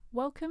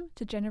Welcome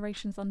to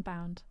Generations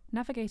Unbound,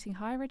 navigating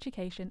higher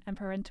education and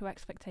parental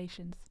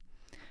expectations.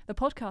 The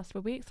podcast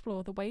where we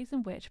explore the ways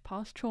in which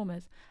past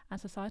traumas and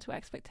societal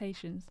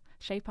expectations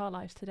shape our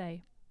lives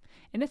today.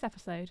 In this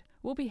episode,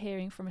 we'll be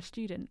hearing from a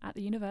student at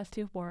the University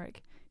of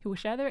Warwick who will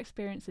share their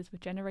experiences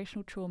with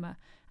generational trauma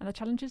and the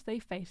challenges they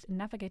faced in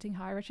navigating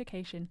higher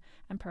education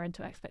and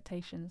parental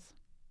expectations.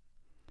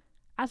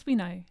 As we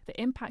know,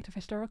 the impact of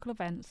historical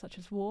events such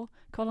as war,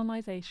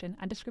 colonisation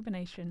and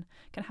discrimination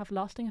can have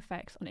lasting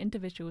effects on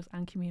individuals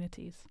and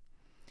communities.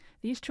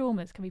 These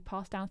traumas can be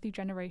passed down through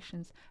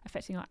generations,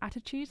 affecting our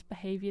attitudes,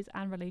 behaviours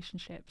and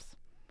relationships.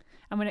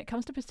 And when it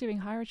comes to pursuing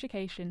higher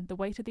education, the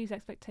weight of these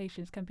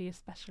expectations can be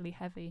especially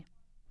heavy.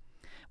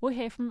 We'll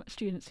hear from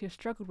students who have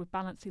struggled with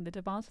balancing the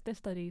demands of their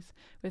studies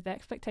with the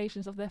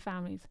expectations of their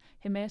families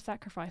who may have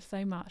sacrificed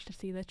so much to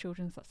see their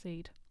children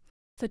succeed.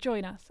 So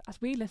join us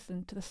as we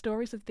listen to the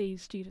stories of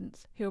these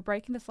students who are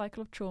breaking the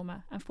cycle of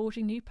trauma and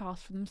forging new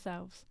paths for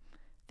themselves.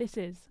 This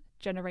is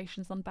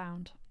Generations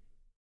Unbound.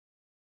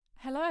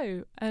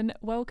 Hello and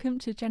welcome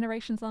to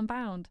Generations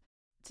Unbound.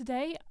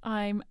 Today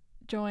I'm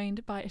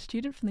joined by a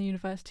student from the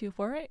University of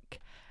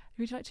Warwick.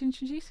 Would you like to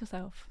introduce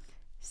yourself?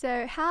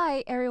 So,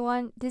 hi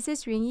everyone, this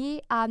is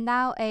Yunyi. I'm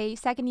now a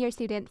second-year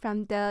student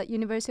from the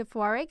University of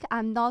Warwick.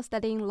 I'm now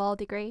studying law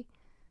degree.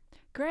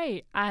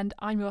 Great, and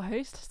I'm your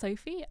host,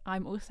 Sophie.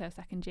 I'm also a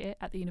second year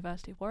at the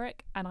University of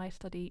Warwick and I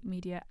study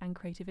media and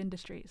creative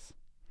industries.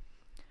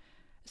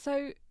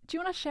 So, do you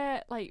want to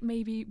share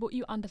maybe what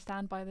you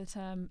understand by the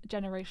term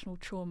generational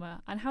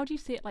trauma and how do you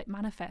see it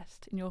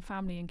manifest in your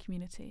family and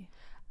community?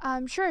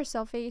 Sure,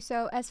 Sophie.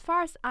 So as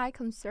far as I'm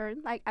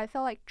concerned, I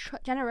feel like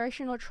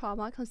generational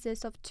trauma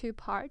consists of two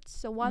parts.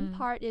 So one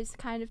part is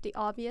kind of the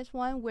obvious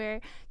one where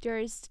there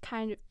is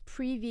kind of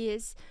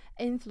previous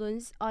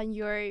influence on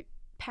your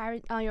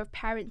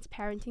parents'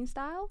 parenting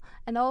style,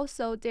 and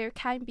also there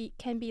can be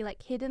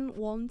hidden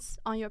wounds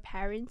on your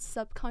parents'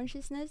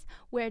 subconsciousness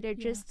where they're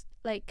just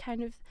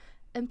kind of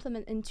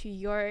implement into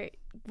your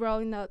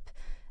growing up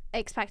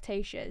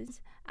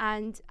expectations.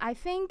 And I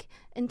think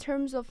in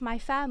terms of my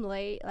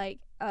family,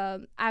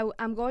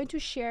 I'm going to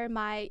share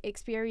my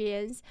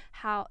experience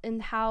how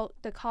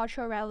the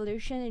Cultural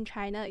Revolution in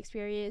China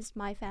experienced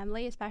my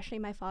family, especially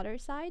my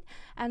father's side,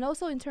 and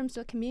also in terms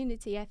of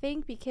community. I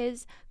think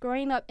because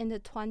growing up in the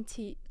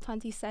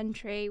 20th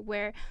century,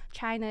 where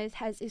China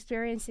has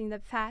experiencing the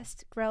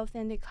fast growth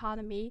in the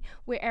economy,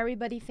 where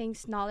everybody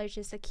thinks knowledge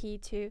is the key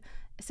to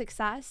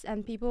success,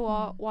 and people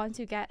all want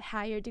to get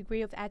higher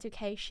degree of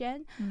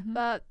education,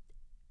 but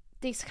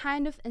this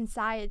kind of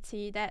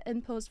anxiety that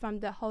imposed from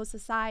the whole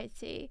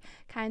society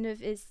kind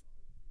of is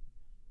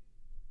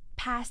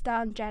passed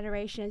down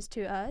generations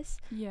to us.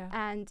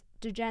 And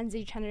the Gen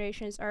Z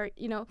generations are,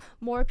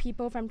 more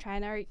people from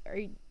China are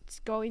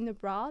going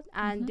abroad,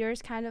 and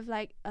there's kind of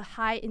a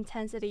high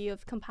intensity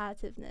of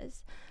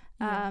competitiveness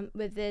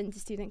within the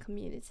student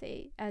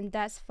community, and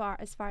that's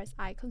as far as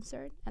I'm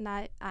concerned and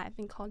I've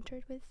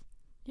encountered with.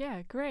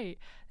 Yeah, great.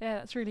 Yeah,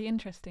 that's really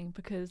interesting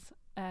because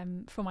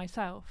for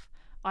myself,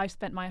 I've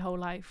spent my whole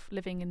life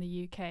living in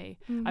the UK.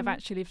 I've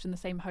actually lived in the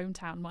same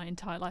hometown my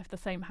entire life, the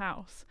same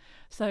house.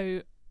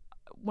 So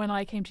when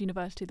I came to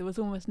university, there was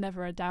almost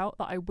never a doubt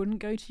that I wouldn't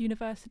go to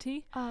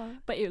university.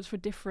 But it was for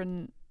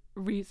different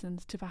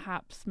reasons to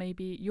perhaps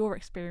maybe your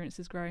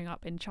experiences growing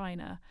up in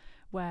China,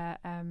 where,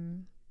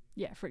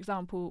 for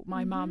example,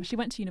 my mum, she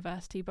went to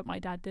university, but my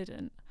dad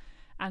didn't.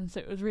 And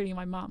so it was really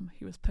my mum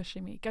who was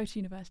pushing me, go to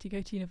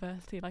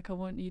university. I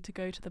want you to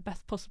go to the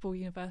best possible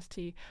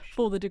university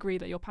for the degree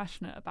that you're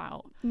passionate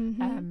about.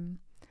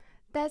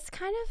 That's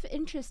kind of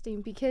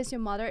interesting because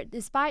your mother,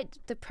 despite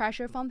the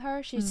pressure from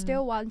her, she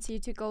still wants you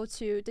to go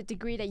to the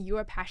degree that you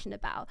are passionate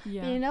about.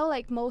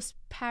 But most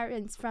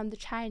parents from the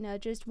China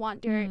just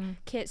want their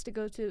kids to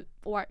go to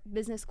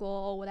business school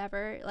or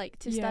whatever,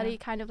 to study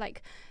kind of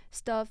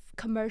stuff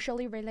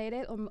commercially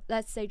related, or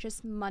let's say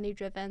just money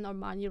driven or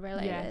money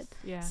related.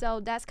 So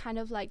that's kind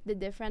of the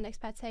different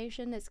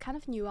expectation. It's kind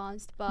of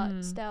nuanced,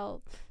 but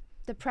still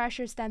the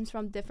pressure stems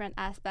from different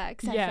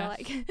aspects. I feel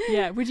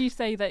like. Would you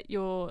say that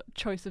your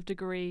choice of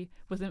degree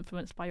was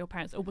influenced by your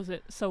parents, or was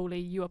it solely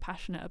you were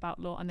passionate about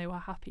law and they were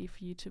happy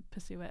for you to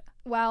pursue it?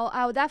 Well,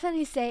 I would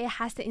definitely say it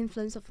has the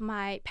influence of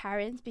my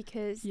parents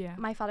because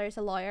my father is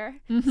a lawyer.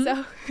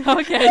 So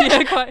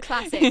quite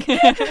classic.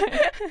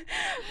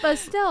 But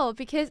still,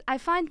 because I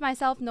find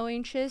myself no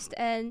interest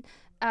in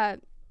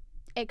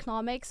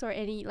economics or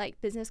any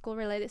business school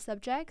related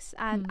subjects,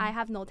 and I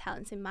have no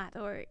talents in math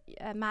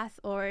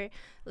or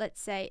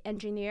let's say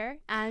engineer.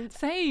 And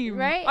same,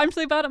 right? I'm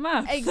so bad at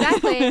math.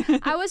 Exactly.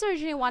 I was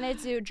originally wanted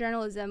to do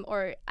journalism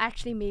or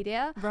actually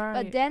media,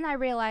 but then I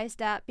realized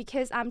that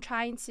because I'm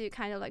trying to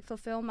kind of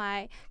fulfill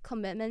my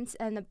commitments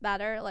and a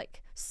better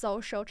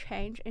social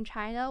change in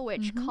China,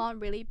 which can't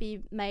really be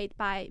made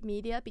by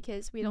media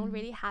because we don't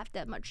really have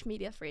that much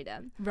media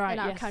freedom in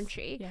our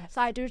country. So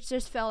I do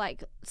just feel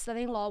like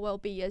studying law will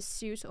be a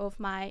suit of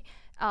my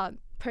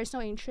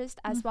personal interest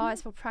as well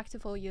as for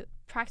practical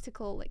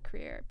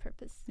career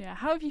purpose.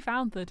 How have you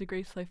found the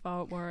degree so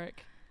far at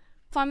Warwick?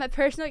 from my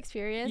personal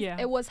experience, Yeah.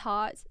 it was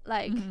hard.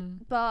 Like,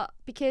 but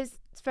because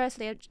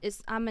firstly,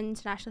 I'm an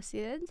international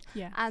student,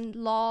 Yeah. and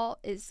law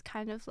is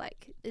kind of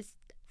like it's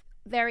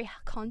very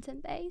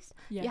content based.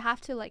 Yeah. You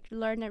have to like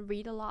learn and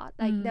read a lot.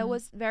 Like that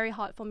was very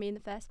hard for me in the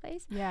first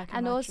place. Yeah. I can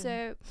And imagine.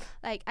 also,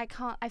 like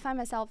I find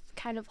myself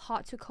kind of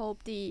hard to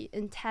cope the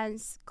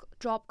intense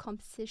job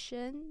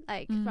competition,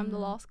 like from the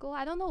law school.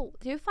 I don't know.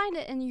 Do you find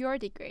it in your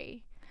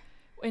degree?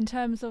 In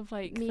terms of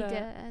like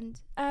Media and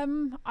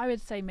I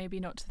would say maybe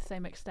not to the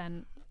same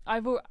extent.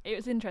 It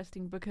was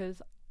interesting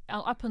because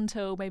up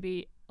until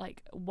maybe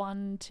like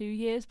 1-2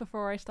 years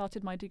before I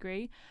started my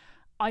degree,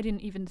 I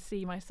didn't even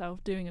see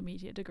myself doing a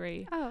media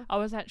degree. Oh. I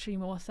was actually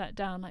more set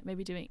down like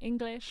maybe doing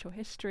English or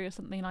history or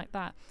something like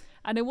that.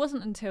 And it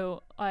wasn't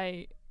until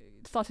I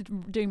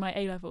started doing my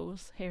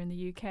A-levels here in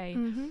the UK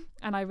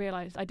and I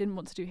realised I didn't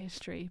want to do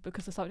history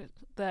because the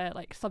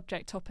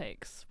subject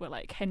topics were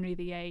like Henry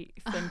VIII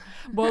and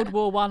World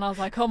War I. I was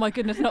like, oh my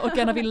goodness, not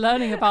again. I've been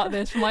learning about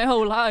this for my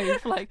whole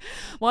life. Like,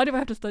 why do I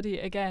have to study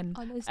it again?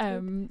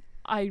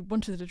 I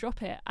wanted to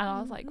drop it and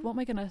I was like, what am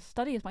I going to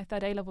study as my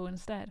third A-level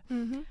instead?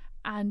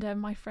 And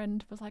my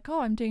friend was like,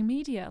 oh, I'm doing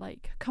media,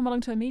 like come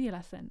along to a media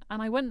lesson.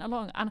 And I went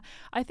along and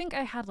I think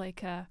I had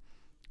like a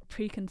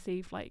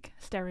preconceived like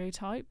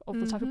stereotype of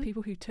the type of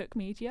people who took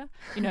media.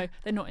 You know,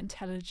 they're not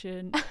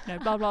intelligent, you know,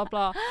 blah blah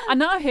blah. And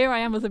now here I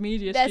am as a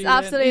media student.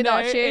 That's absolutely you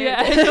know? not true.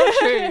 Yeah, it's not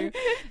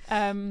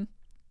true.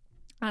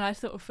 And I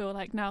sort of feel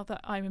like now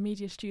that I'm a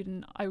media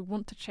student, I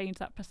want to change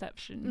that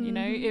perception. You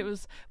know, it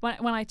was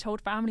when I told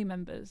family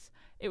members,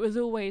 it was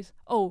always,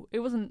 it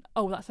wasn't,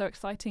 that's so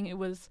exciting. It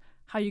was,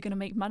 how are you going to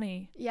make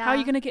money? Yeah. How are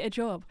you going to get a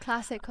job?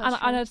 Classic question.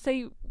 And I'd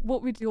say,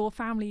 what were your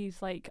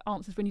family's like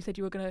answers when you said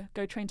you were going to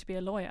go train to be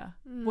a lawyer?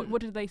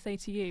 What did they say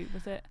to you?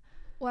 Was it?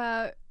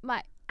 Well,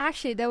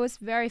 actually that was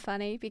very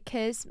funny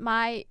because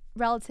my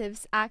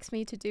relatives asked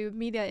me to do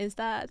media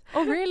instead.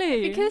 Oh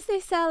really? Because they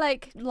said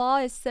like law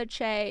is such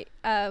a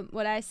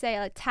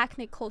like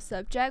technical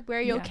subject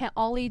where you can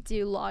only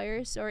do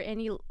lawyers or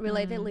any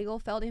related legal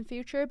field in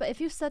future, but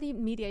if you study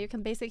media you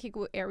can basically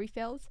go every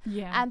field.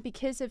 And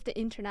because of the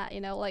internet,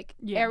 you know, like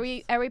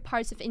every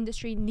parts of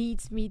industry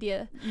needs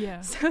media,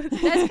 so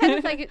that's kind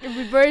of like a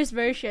reverse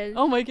version.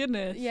 Oh my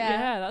goodness.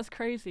 Yeah, that's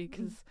crazy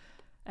because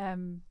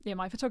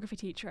my photography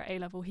teacher at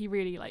A-level, he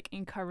really like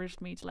encouraged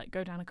me to like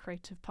go down a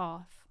creative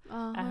path.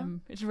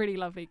 It's really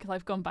lovely because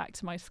I've gone back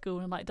to my school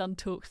and like done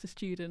talks to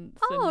students.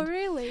 Oh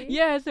really?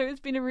 Yeah, so it's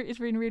been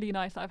really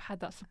nice that I've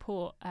had that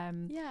support.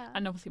 And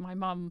obviously my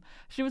mum,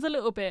 she was a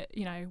little bit,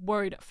 you know,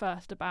 worried at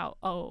first about,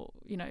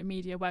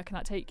 media, where can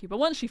that take you? But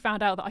once she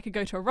found out that I could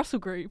go to a Russell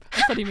group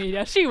and study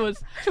media, she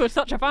was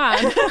such a fan.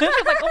 She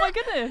was like, oh my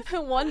goodness,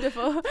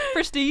 wonderful,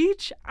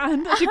 prestige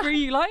and a degree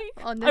you like.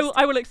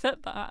 I will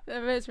accept that.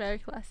 That is very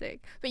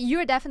classic. But you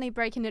are definitely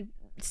breaking the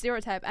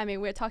stereotype. I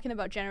mean, we're talking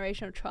about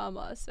generational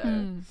trauma, so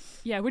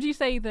would you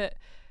say that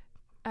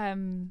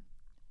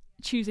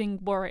choosing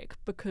Warwick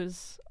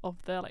because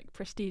of the like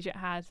prestige it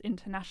has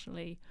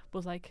internationally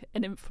was like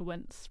an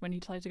influence when you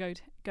decided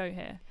to go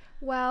here?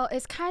 Well,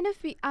 it's kind of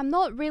I'm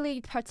not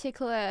really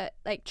particular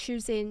like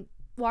choosing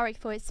Warwick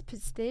for its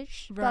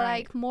prestige, but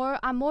like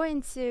I'm more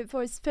into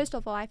first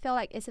of all, I feel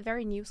like it's a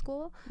very new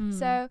school,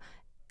 so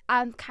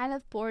I'm kind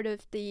of bored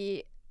of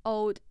the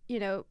old, you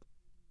know,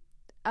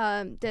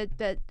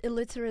 the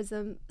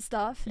elitism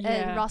stuff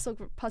in Russell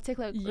Group,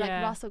 particularly like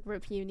Russell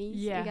Group unis.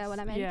 You get what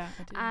I mean? Yeah,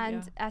 I do,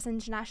 and as an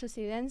international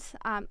student,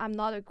 I'm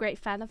not a great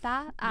fan of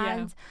that.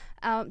 And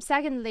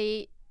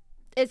secondly,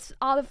 it's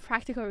all of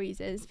practical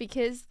reasons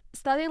because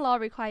studying law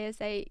requires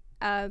a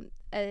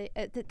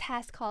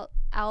test called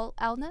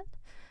LNET.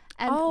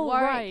 And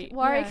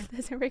Warwick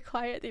doesn't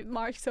require the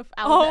marks of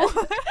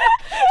LNET.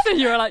 So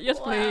you were like, yes,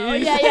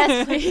 please. Yeah,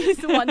 yes,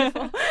 please.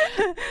 Wonderful.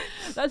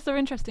 That's so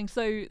interesting.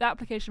 So the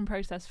application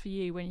process for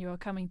you when you were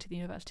coming to the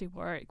University of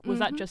Warwick, was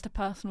that just a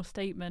personal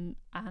statement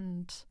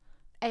and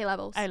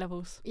A-levels?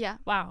 A-levels. Yeah.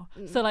 Wow.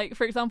 So like,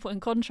 for example, in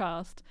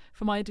contrast,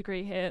 for my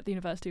degree here at the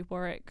University of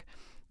Warwick,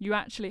 you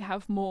actually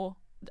have more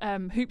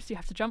hoops you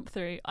have to jump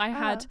through. I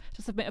had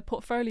to submit a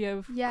portfolio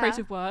of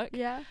creative work.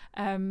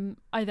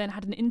 I then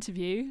had an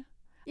interview.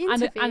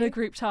 And a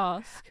group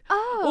task.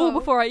 All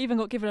before I even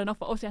got given an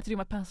offer. Obviously I had to do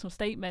my personal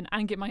statement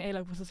and get my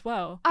A-levels as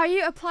well. Are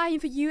you applying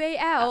for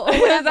UAL or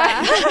whatever?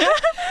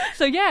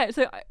 So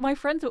my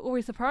friends were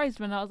always surprised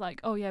when I was like,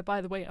 oh yeah,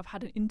 by the way, I've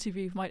had an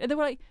interview for and they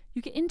were like,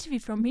 you get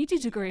interviewed for a media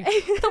degree?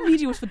 I thought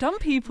media was for dumb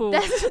people.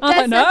 That's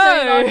definitely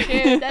not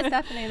true. That's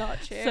definitely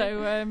not true.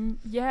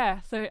 So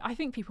so I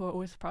think people are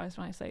always surprised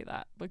when I say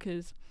that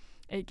because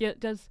it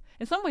does,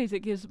 in some ways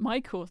it gives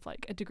my course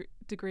like a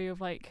degree of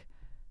like,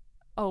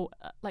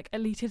 like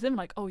elitism,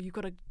 like you've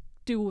got to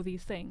do all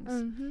these things.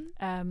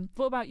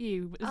 What about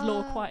you? Is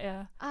law quite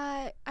a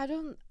I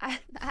don't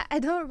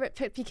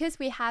because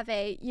we have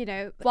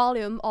a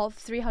volume of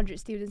 300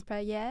 students per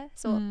year,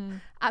 so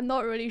I'm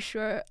not really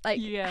sure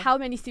how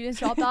many students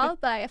dropped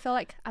out, but I feel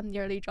like I'm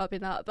nearly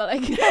dropping out, but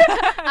like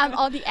I'm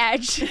on the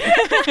edge.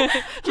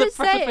 Just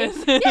saying.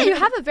 You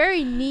have a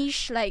very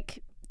niche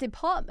like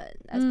department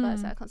as far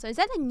as I'm concerned. Is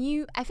that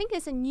I think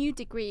it's a new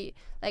degree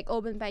like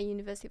opened by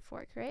University of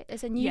Warwick, right?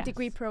 It's a new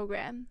degree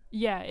program.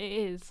 Yeah, it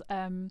is.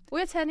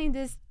 We're turning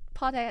this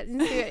podcast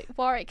into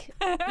Warwick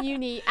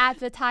Uni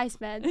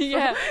advertisement.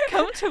 Yeah,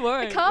 come to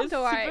Warwick. Come it's to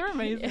Warwick. Super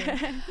amazing.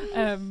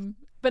 Yeah.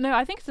 But no,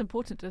 I think it's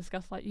important to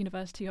discuss like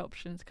university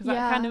options because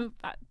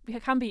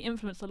that can be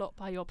influenced a lot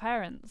by your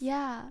parents.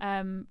 Yeah.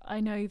 I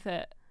know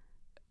that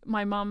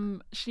my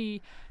mum,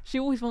 she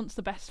always wants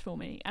the best for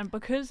me, and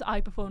because I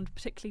performed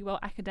particularly well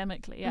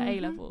academically at A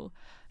level,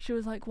 she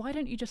was like, why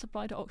don't you just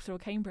apply to Oxford or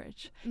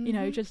Cambridge? You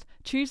know, just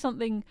choose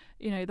something.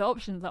 You know, the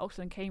options at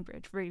Oxford and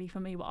Cambridge really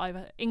for me were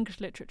either English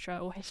literature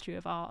or history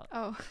of art.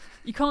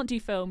 You can't do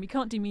film, you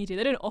can't do media,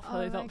 they don't offer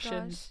those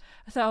options.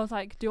 So I was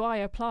like, do I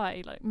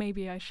apply? Like,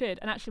 maybe I should.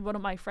 And actually one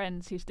of my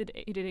friends who did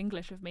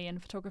English with me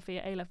and photography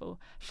at A level,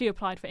 she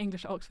applied for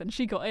English at Oxford and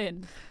she got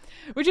in,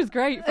 which is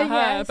great for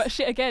her. But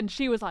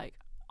she was like,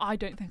 I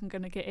don't think I'm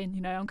going to get in,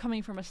 you know, I'm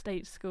coming from a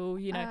state school,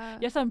 you know,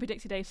 yes, I'm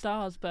predicted A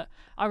stars, but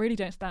I really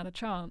don't stand a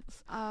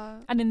chance.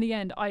 And in the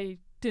end, I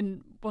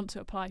didn't want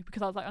to apply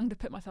because I was like, I'm going to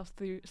put myself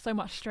through so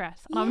much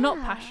stress. And I'm not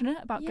passionate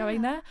about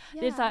going there.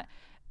 There's that,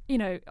 you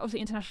know,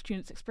 obviously international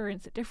students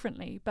experience it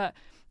differently, but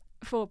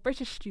for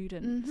British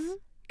students,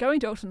 going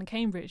to Oxford and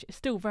Cambridge is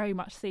still very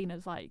much seen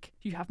as like,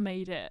 you have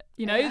made it.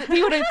 You know,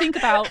 people don't think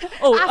about,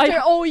 after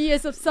all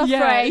years of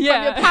suffering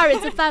from your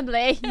parents and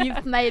family,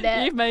 you've made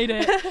it. You've made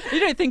it. You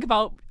don't think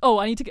about,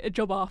 I need to get a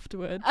job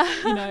afterwards.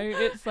 You know,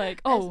 it's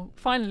like,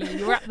 finally,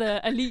 you're at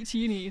the elite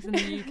unis in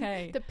the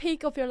UK. The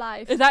peak of your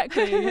life.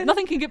 Exactly.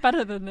 Nothing can get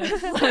better than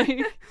this.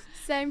 Like,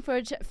 same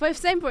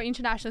for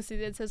international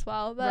students as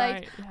well.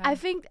 But I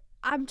think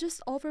I'm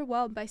just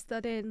overwhelmed by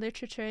studying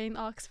literature in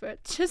Oxford.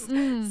 Just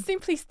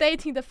simply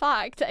stating the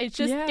fact, it's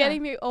just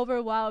getting me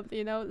overwhelmed,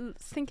 you know,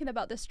 thinking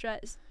about the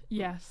stress.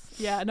 Yes.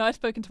 Yeah. No, I've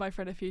spoken to my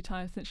friend a few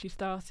times since she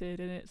started,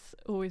 and it's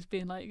always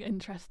been like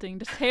interesting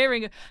just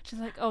hearing. She's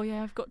like, I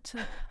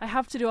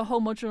have to do a whole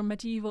module on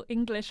medieval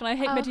English, and I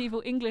hate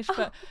medieval English,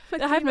 but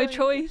I have no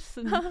choice.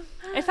 And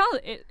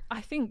I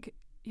think,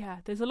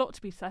 there's a lot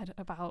to be said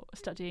about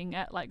studying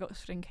at like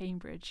Oxford and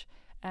Cambridge.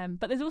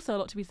 But there's also a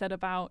lot to be said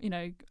about, you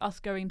know, us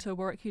going to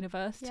Warwick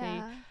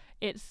University.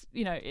 It's,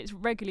 you know, it's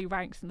regularly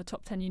ranks in the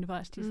top 10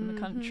 universities in the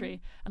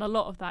country, and a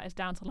lot of that is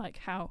down to like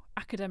how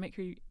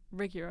academically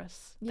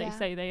rigorous they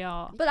say they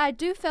are. But I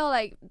do feel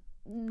like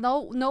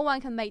no one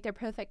can make their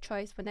perfect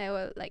choice when they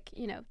were like,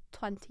 you know,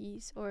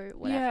 20s or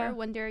whatever.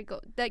 When they're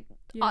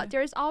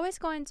there's always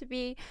going to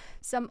be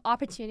some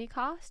opportunity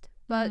cost,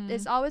 but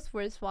it's always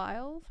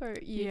worthwhile for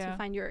you to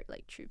find your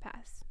like true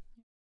path.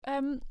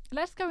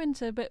 Let's go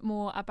into a bit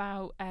more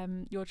about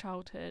your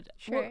childhood.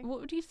 Sure.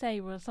 What would you say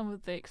were some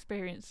of the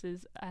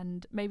experiences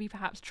and maybe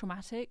perhaps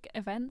traumatic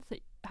events that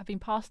have been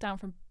passed down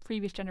from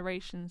previous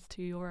generations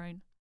to your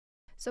own?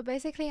 So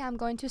basically, I'm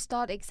going to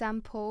start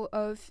example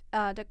of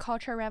the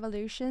Cultural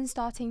Revolution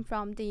starting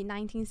from the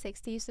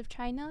 1960s of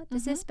China.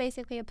 This is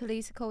basically a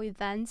political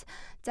event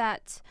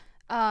that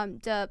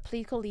the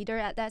political leader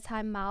at that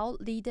time, Mao,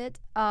 led,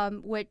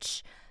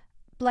 which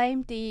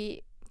blamed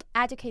the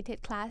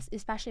educated class,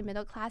 especially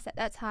middle class at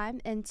that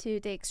time, into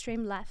the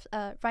extreme left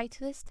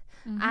rightist,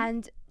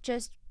 and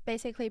just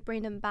basically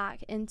bring them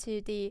back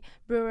into the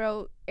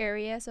rural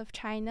areas of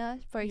China,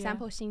 for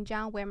example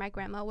Xinjiang, where my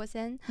grandma was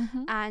in,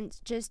 and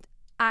just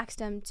ask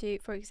them to,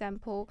 for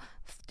example,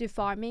 do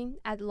farming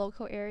at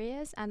local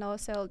areas and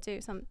also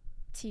do some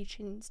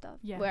teaching stuff,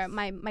 where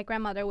my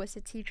grandmother was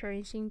a teacher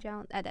in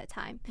Xinjiang at that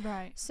time.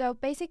 Right. So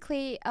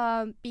basically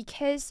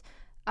because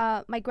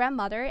my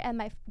grandmother and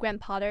my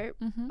grandfather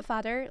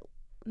father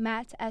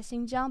met at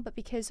Xinjiang, but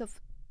because of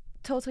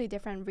totally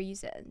different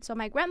reasons. So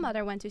my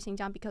grandmother went to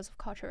Xinjiang because of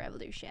Cultural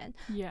Revolution,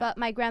 but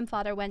my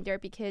grandfather went there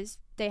because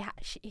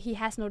he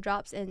has no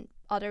jobs in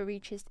other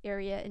richest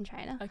area in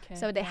China.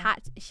 So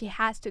she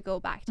has to go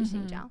back to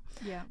Xinjiang.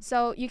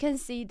 So you can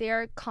see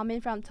they're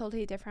coming from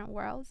totally different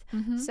worlds.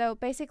 So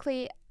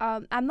basically,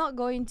 I'm not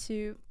going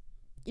to,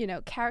 you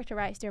know,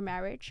 characterize their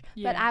marriage,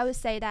 but I would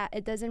say that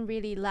it doesn't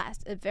really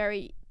last a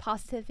very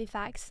positive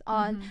effects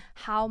on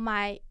how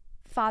my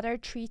father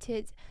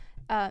treated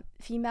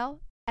female,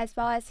 as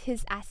well as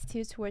his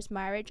attitude towards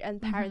marriage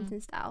and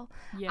parenting style.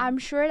 I'm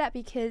sure that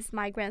because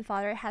my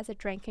grandfather has a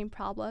drinking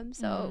problem,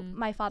 so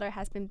my father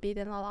has been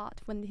beaten a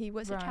lot when he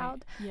was a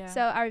child.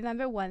 So I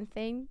remember one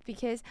thing,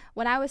 because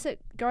when I was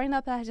growing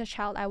up as a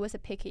child, I was a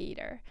picky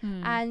eater,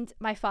 and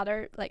my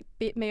father like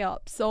beat me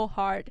up so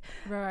hard,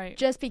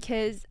 just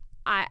because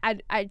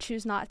I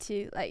choose not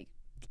to like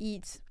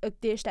eat a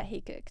dish that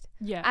he cooked.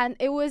 And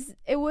it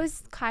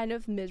was kind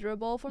of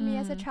miserable for me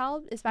as a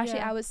child, especially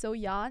I was so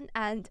young,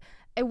 and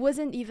it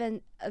wasn't even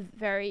a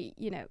very,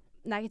 you know,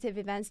 negative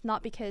events,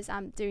 not because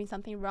I'm doing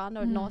something wrong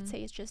or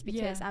naughty, it's just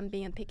because I'm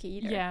being a picky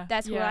eater.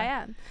 That's who I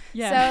am.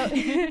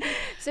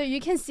 So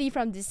you can see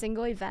from this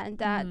single event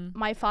that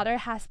my father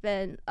has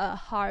been a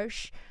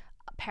harsh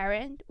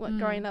parent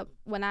growing up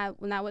when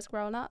I was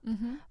growing up.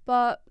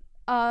 But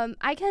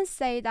I can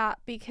say that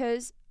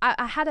because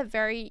I had a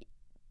very,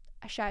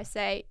 shall I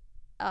say,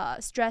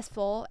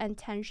 stressful and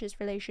tense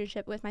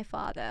relationship with my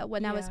father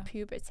when I was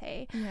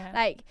puberty.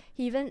 Like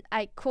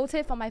I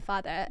quoted from my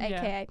father,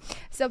 aka,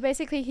 so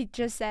basically he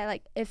just said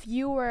like, if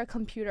you were a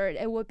computer,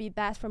 it would be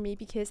best for me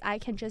because I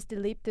can just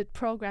delete the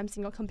programs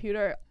in your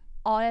computer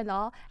all in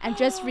all and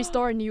just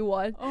restore a new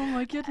one. Oh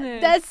my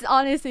goodness, that's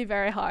honestly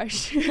very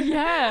harsh.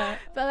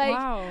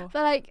 But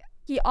like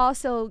he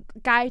also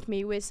guided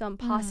me with some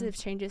positive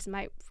changes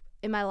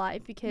in my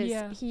life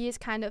because he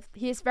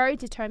is very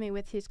determined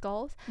with his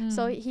goals.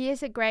 So he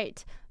is a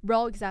great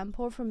role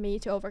example for me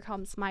to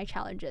overcome my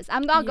challenges.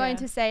 I'm not going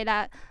to say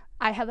that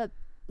I have a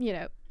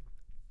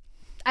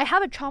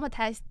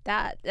traumatized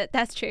dad.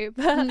 That's true.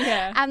 But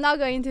I'm not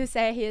going to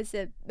say he is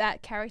a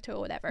bad character or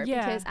whatever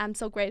because I'm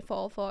so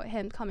grateful for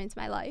him coming into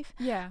my life.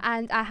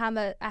 And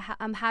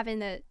I'm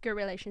having a good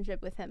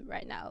relationship with him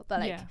right now.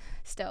 But like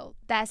still,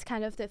 that's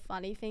kind of the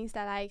funny things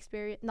that I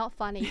experience. Not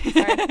funny.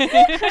 Sorry.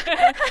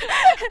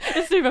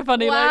 It's super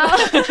funny. Wow.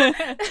 Like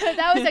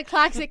That was a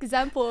classic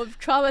example of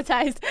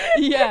traumatized.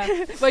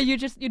 Where you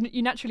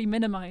naturally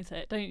minimize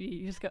it, don't you?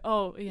 You just go,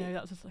 oh,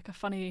 that's just like a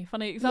funny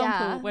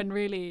example when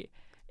really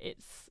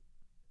it's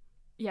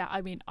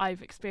I mean,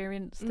 I've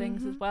experienced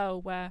things as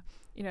well where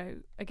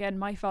again,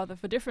 my father,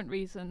 for different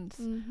reasons,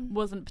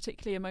 wasn't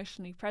particularly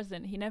emotionally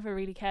present. He never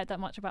really cared that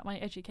much about my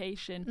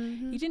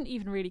education. He didn't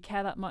even really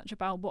care that much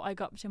about what I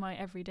got up to in my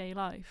everyday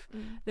life.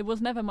 There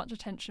was never much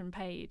attention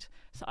paid.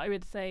 So I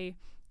would say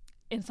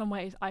in some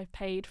ways I've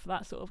paid for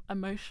that sort of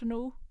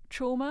emotional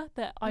trauma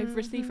that I've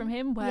received from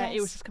him, where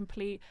it was just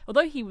complete.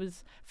 Although he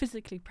was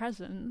physically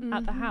present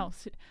at the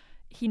house,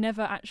 he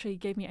never actually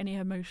gave me any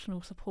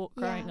emotional support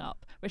growing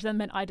up, which then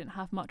meant I didn't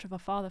have much of a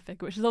father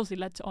figure, which has obviously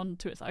led on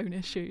to its own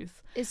issues.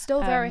 It's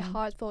still very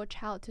hard for a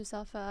child to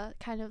suffer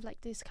kind of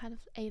like this kind of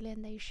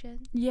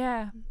alienation.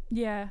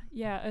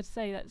 I'd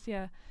say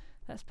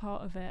that's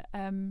part of it.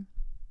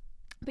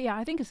 But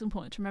I think it's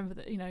important to remember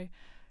that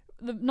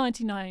the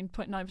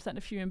 99.9%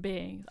 of human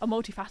beings are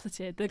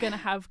multifaceted. They're going to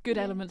have good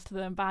elements to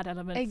them, bad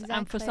elements,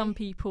 and for some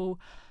people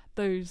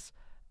those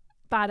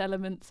bad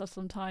elements are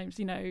sometimes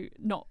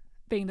not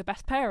being the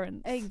best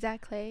parents.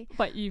 Exactly.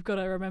 But you've got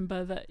to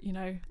remember that,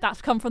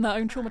 that's come from their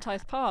own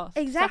traumatized past.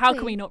 Exactly. So how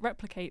can we not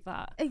replicate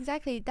that?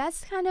 Exactly.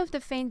 That's kind of the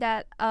thing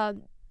that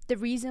the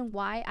reason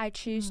why I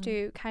choose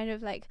to kind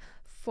of like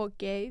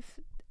forgive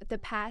the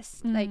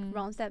past like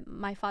wrongs that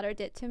my father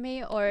did to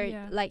me, or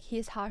like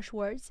his harsh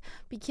words,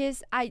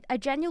 because I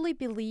genuinely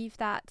believe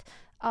that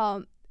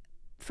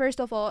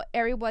first of all,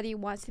 everybody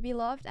wants to be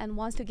loved and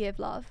wants to give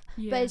love,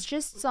 but it's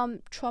just some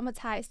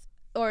traumatized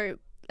or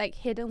like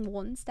hidden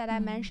wounds that I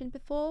mentioned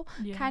before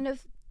kind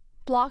of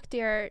block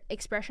their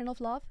expression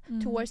of love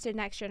towards the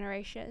next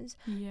generations.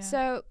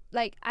 So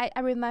like I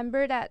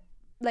remember that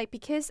like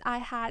because I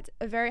had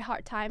a very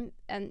hard time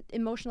and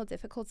emotional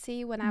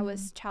difficulty when I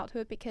was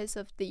childhood because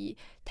of the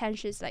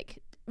tensions like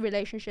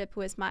relationship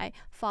with my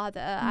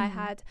father. I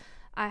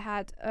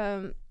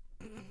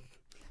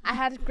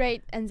had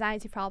great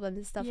anxiety problems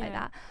and stuff like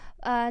that.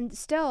 And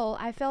still,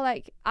 I feel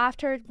like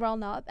after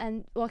growing up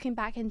and looking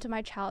back into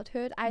my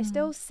childhood, I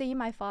still see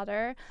my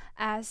father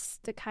as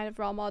the kind of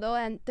role model,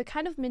 and the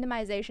kind of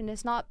minimization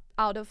is not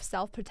out of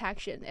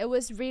self-protection. It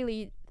was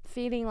really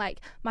feeling like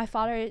my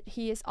father,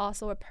 he is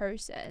also a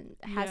person,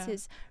 has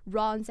his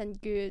wrongs and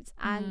goods,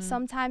 and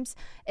sometimes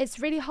it's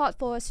really hard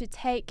for us to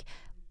take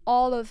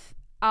all of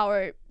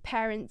our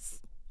parents'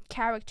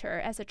 character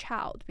as a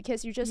child,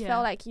 because you just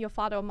feel like your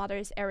father or mother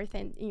is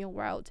everything in your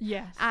world,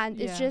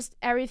 and it's just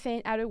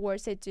everything, other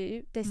words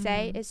they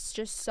say is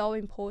just so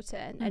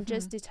important and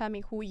just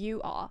determine who you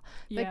are.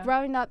 But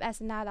growing up as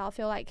an adult, I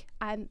feel like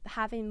I'm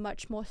having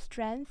much more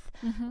strength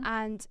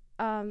and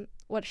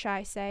what should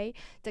I say,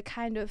 the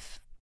kind of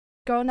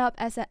growing up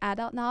as an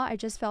adult now, I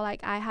just feel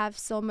like I have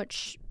so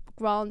much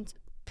ground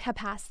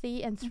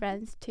capacity and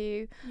strength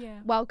to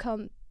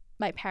welcome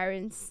my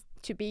parents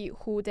to be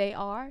who they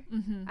are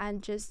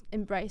and just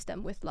embrace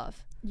them with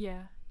love.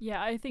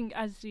 I think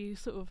as you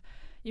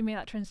you made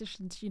that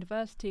transition to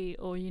university,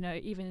 or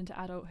even into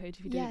adulthood,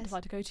 if you do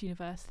decide to go to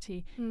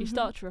university, you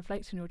start to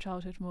reflect on your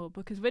childhood more,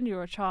 because when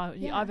you're a child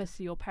you either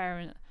see your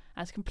parent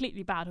as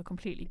completely bad or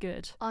completely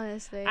good,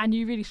 honestly, and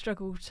you really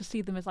struggle to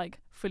see them as like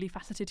fully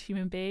faceted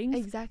human beings.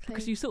 Exactly.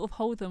 Because you sort of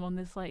hold them on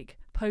this like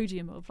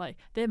podium of like,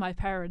 they're my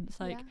parents,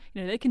 like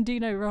they can do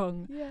no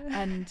wrong,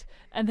 and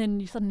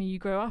then you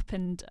grow up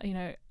and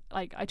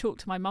like I talk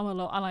to my mum a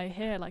lot, and I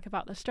hear like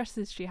about the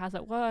stresses she has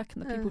at work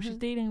and the people she's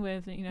dealing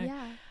with, and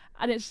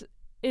and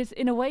it's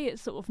in a way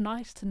it's sort of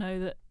nice to know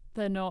that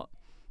they're not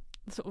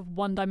sort of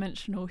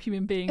one-dimensional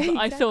human beings that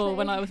I saw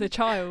when I was a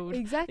child.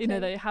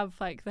 They have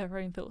like their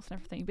own thoughts and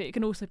everything, but it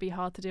can also be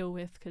hard to deal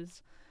with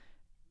because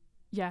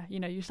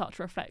you start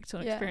to reflect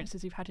on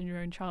experiences you've had in your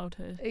own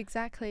childhood.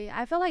 Exactly.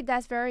 I feel like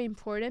that's very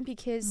important,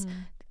 because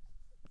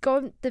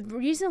the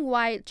reason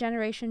why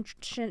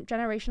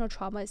generational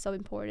trauma is so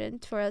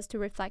important for us to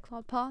reflect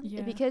upon,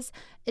 because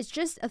it's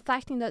just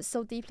affecting us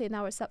so deeply in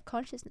our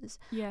subconsciousness,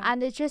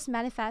 and it just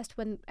manifests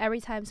when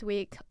every time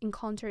we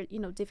encounter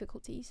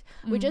difficulties.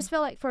 We just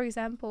feel like, for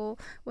example,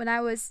 when I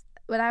was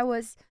when I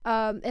was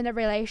in a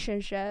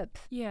relationship,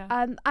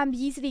 I'm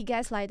easily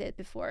gaslighted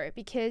before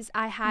because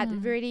I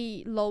had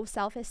really low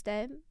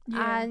self-esteem,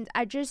 and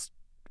I just,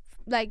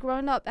 like,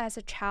 growing up as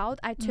a child,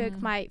 I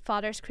took my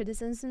father's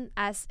criticism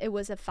as it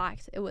was a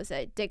fact. It was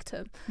a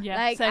dictum. Yeah,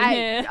 like, same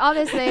here.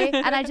 Honestly,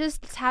 and I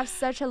just have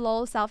such a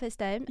low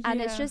self-esteem,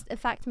 and it's just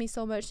affected me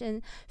so much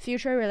in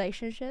future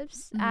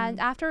relationships. And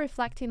after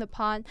reflecting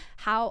upon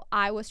how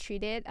I was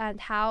treated and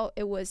how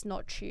it was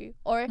not true,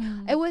 or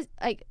it was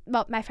like,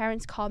 well, my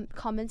parents'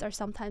 comments are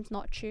sometimes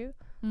not true.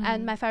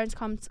 And my parents'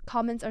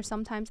 comments are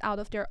sometimes out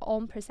of their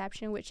own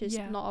perception, which is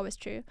not always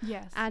true.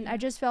 And I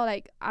just felt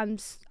like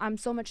I'm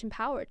so much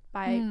empowered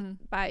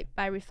by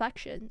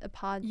reflection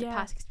upon the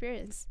past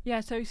experience. Yeah,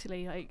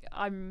 totally. Like,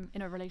 I'm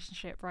in a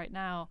relationship right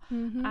now,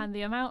 and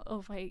the amount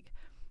of, like,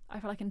 I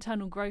feel like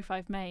internal growth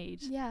I've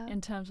made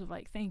in terms of,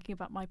 like, thinking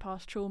about my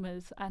past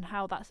traumas and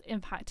how that's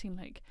impacting,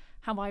 like,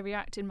 how I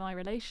react in my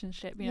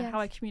relationship, you know, how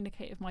I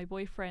communicate with my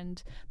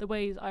boyfriend, the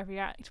ways I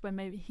react when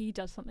maybe he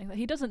does something that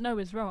he doesn't know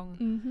is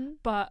wrong,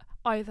 but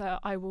either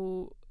I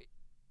will,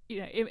 you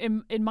know,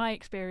 in my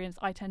experience,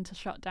 I tend to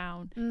shut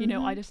down. You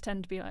know, I just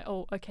tend to be like,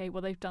 oh, okay,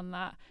 well, they've done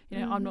that. You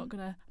know, I'm not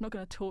gonna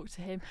talk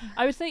to him.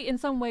 I would say in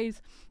some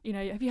ways, you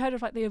know, have you heard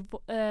of, like,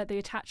 the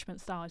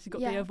attachment styles? You've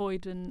got the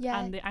avoidant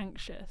and the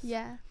anxious.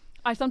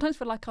 I sometimes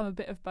feel like I'm a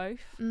bit of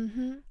both,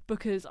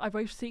 because I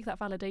both seek that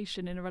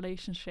validation in a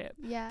relationship,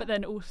 but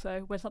then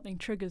also when something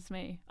triggers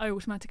me, I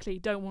automatically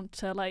don't want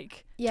to,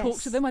 like,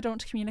 talk to them. I don't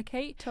want to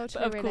communicate.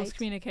 Totally but of course,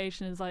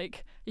 communication is,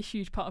 like, a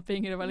huge part of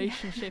being in a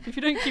relationship. If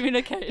you don't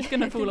communicate, it's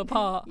gonna fall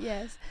apart.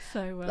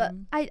 So but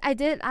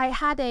I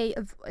had a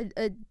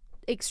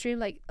extreme,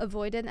 like,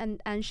 avoidant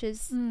and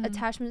anxious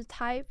attachment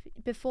type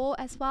before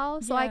as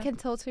well, so I can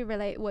totally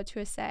relate what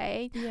you're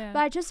saying. But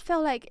I just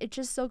feel like it's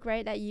just so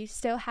great that you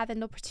still have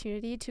an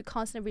opportunity to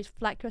constantly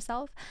reflect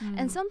yourself.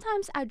 And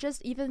sometimes I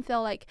just even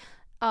feel like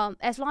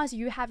as long as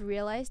you have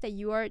realized that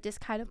you are this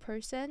kind of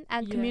person,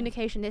 and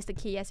communication is the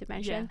key, as you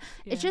mentioned,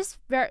 it's just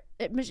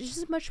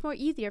much more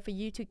easier for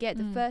you to get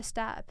the first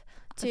step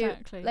to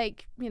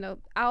like, you know,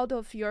 out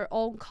of your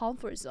own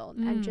comfort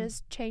zone and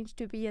just change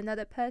to be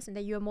another person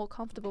that you're more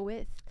comfortable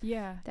with.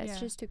 That's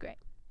just too great.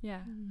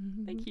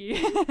 Thank you.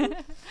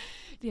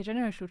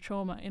 Generational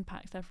trauma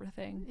impacts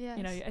everything.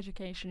 You know, your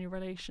education, your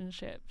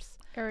relationships,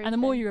 everything. And the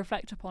more you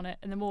reflect upon it,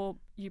 and the more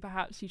you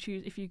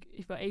choose, if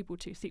you're able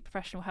to seek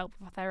professional help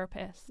with a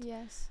therapist,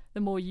 the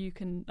more you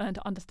can learn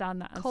to understand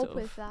that and cope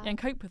with that. And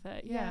cope with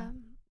it.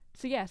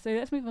 So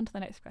let's move on to the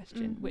next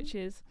question, which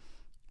is,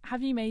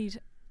 have you made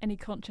any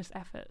conscious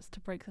efforts to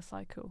break the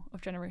cycle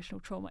of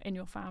generational trauma in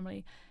your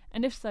family?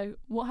 And if so,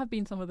 what have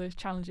been some of those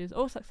challenges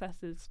or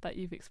successes that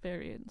you've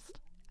experienced?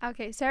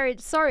 Okay,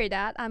 sorry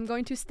that I'm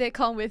going to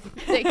stick on with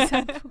the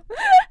example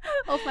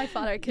of my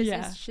father, because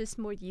it's just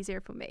more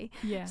easier for me.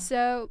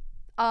 So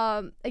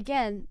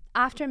again,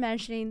 after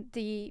mentioning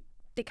the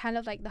kind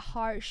of, like, the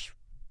harsh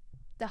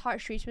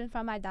treatment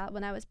from my dad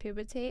when I was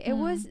puberty, it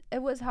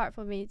was hard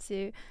for me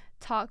to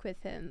talk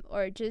with him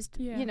or just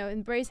you know,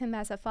 embrace him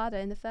as a father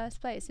in the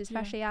first place,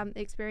 especially I'm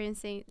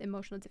experiencing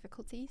emotional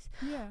difficulties.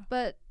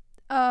 But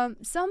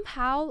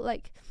somehow,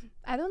 like,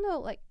 I don't know,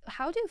 like,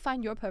 how do you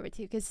find your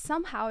puberty? Because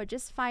somehow I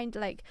just find,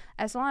 like,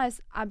 as long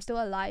as I'm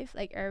still alive,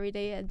 like, every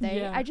day and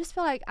day, I just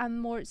feel like I'm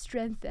more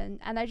strengthened,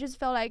 and I just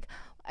feel like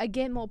I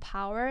get more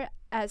power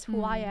as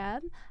who I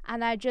am,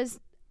 and I just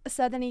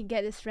suddenly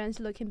get the strength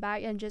looking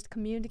back and just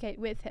communicate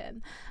with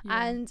him.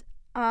 And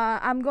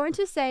I'm going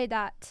to say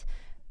that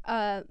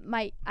I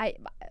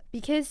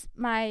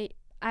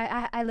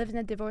live in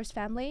a divorced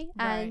family,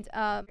 and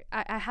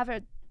I have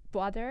a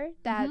brother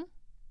that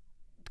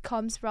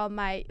comes from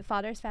my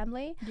father's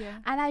family,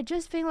 and I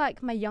just feel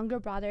like my younger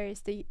brother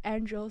is the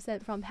angel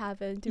sent from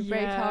heaven to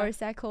break our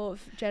cycle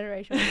of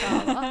generational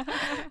trauma.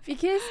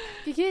 because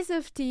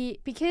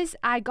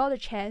I got a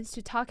chance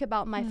to talk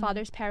about my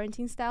father's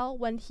parenting style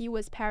when he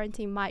was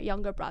parenting my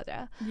younger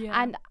brother,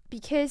 and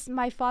because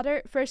my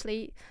father,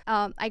 firstly,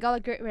 I got a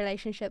great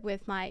relationship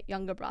with my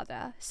younger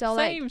brother. So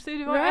Same, so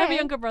do I. I have a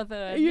younger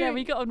brother.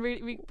 We get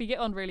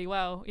on really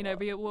well. You know,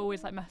 we're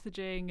always, like,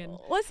 messaging. And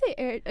what's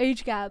the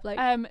age gap like?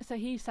 So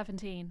he's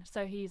 17,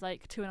 so he's,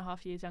 like,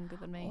 2.5 years younger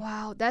than me.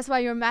 Wow, that's why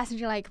you're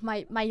messaging. Like,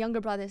 my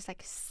younger brother is,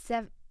 like,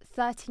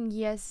 13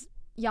 years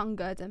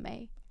younger than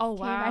me. Oh,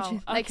 Can wow. you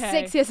imagine? Like,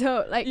 Okay. 6 years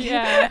old. Like,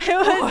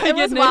 it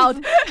was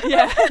wild.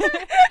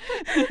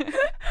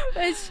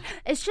 But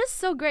it's just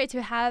so great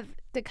to have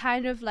the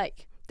kind of,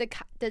 like,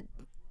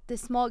 the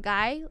small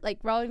guy, like,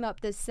 growing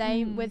up the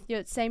same with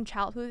your same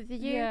childhood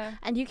with you,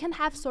 and you can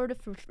have sort of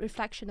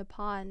reflection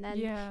upon, and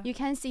you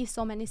can see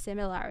so many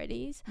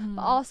similarities,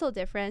 but also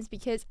difference,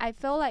 because I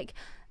feel like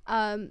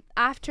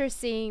after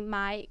seeing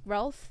my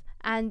growth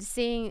and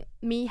seeing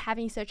me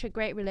having such a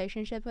great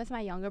relationship with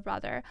my younger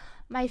brother,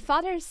 my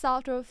father is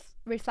sort of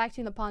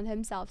reflecting upon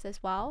himself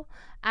as well,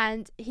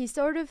 and he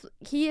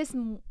is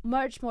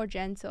much more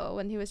gentle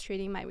when he was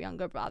treating my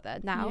younger brother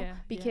now,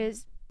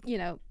 because you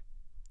know,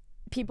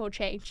 people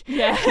change.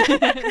 Yeah.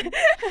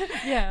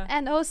 Yeah.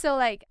 And also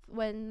like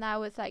when I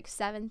was like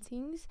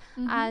 17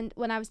 and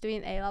when I was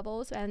doing A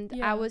levels and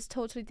I was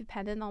totally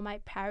dependent on my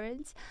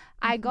parents,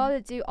 I got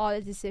to do all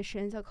the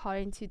decisions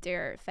according to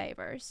their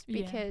favors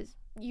because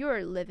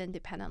you're living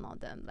dependent on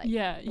them, like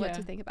what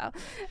to think about.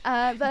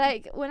 But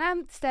like when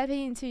I'm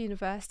stepping into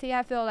university,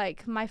 I feel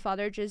like my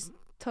father just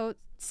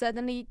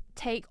suddenly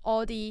take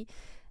all the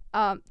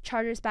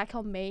charges back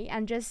on me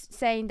and just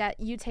saying that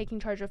you taking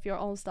charge of your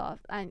own stuff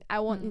and I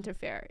won't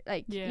interfere.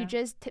 Like you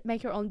just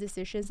make your own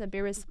decisions and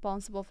be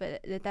responsible for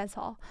it. That's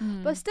all.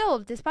 But still,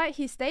 despite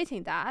he's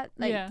stating that,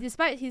 like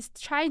despite he's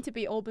trying to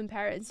be open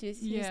parents,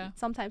 he's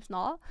sometimes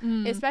not.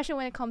 Especially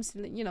when it comes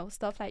to, you know,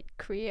 stuff like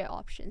career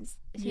options.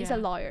 He's a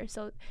lawyer,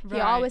 so he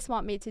always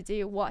want me to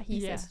do what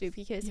he says to do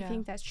because he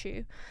thinks that's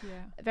true.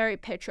 Very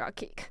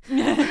patriarchic.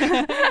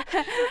 But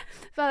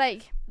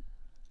like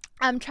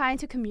I'm trying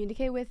to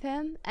communicate with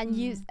him and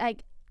use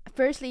like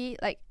firstly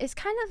like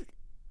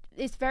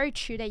it's very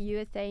true that you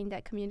were saying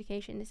that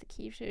communication is the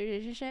key to a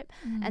relationship,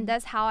 and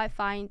that's how I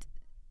find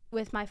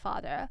with my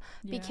father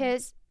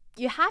because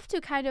you have to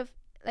kind of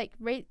like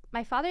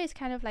my father is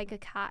kind of like a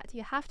cat.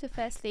 You have to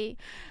firstly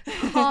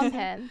calm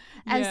him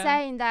and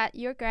saying that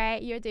you're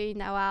great, you're doing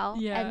well,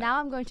 and now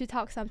I'm going to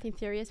talk something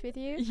serious with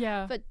you.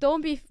 But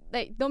don't be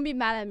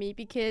mad at me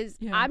because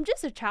I'm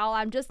just a child.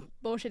 I'm just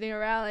bullshitting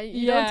around and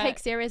you don't take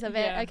serious of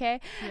it,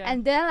 okay?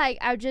 And then like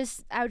I'll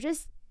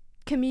just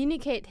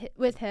communicate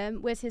with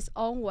him with his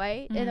own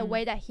way in a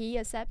way that he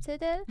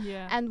accepted it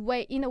and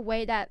in a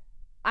way that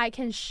I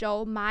can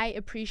show my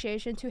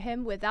appreciation to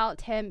him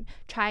without him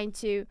trying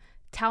to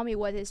tell me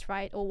what is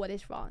right or what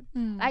is wrong.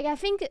 Like I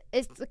think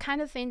it's the kind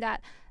of thing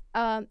that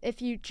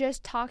if you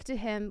just talk to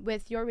him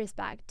with your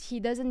respect, he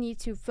doesn't need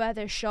to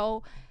further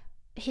show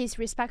his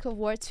respectful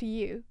words to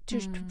you to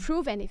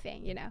prove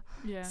anything, you know.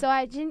 So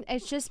I think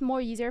it's just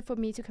more easier for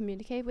me to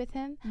communicate with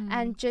him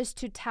and just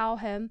to tell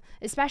him,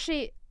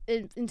 especially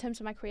in terms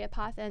of my career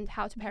path and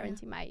how to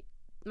parenting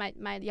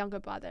my younger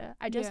brother.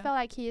 I just felt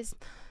like he is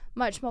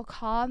much more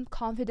calm,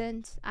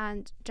 confident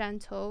and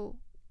gentle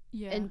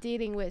in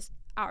dealing with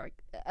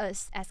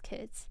us as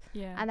kids,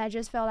 and I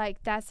just felt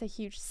like that's a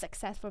huge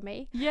success for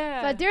me.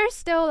 But there's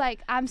still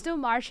like I'm still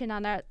marching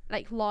on a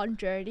like long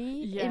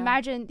journey.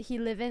 Imagine he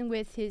living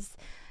with his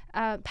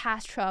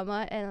past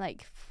trauma and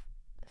like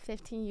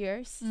 15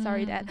 years.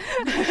 Sorry, Dad.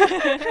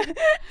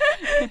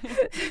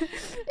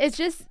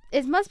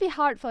 It must be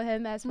hard for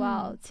him as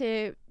well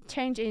to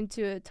change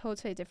into a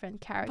totally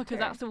different character because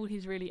that's all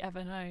he's really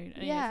ever known.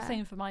 And it's the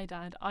same for my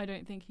dad. I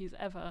don't think he's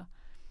ever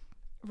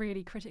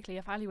really critically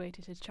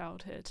evaluated his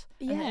childhood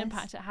and the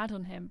impact it had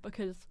on him,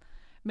 because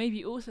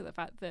maybe also the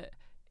fact that,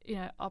 you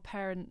know, our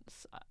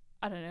parents,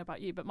 I don't know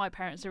about you, but my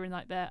parents are in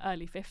like their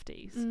early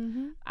 50s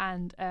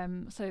and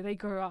so they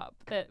grew up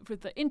with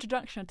the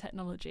introduction of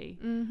technology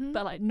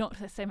but like not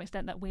to the same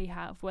extent that we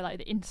have, where like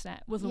the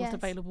internet was almost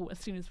available as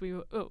soon as we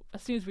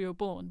were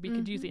born. We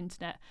could use the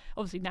internet.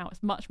 Obviously now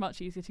it's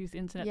much easier to use the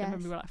internet than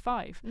when we were like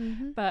 5,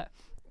 but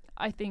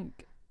I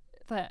think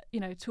that, you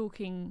know,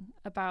 talking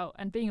about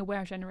and being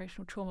aware of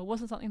generational trauma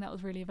wasn't something that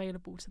was really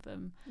available to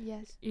them.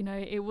 You know,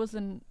 it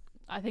wasn't.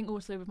 I think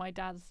also with my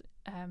dad's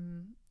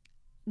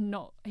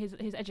not his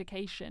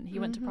education, he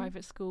went to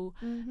private school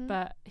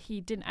but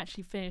he didn't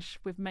actually finish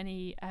with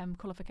many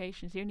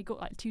qualifications. He only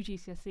got like 2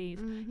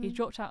 GCSEs. He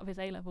dropped out of his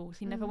A levels.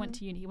 He never went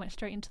to uni. He went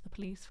straight into the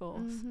police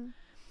force,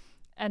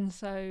 and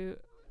so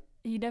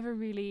he never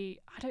really,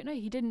 I don't know,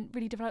 he didn't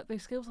really develop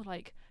those skills of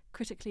like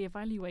critically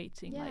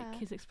evaluating like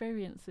his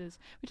experiences,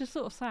 which is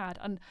sort of sad.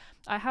 And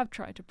I have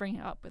tried to bring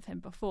it up with him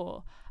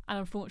before, and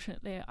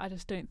unfortunately I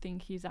just don't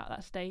think he's at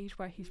that stage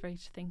where he's ready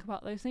to think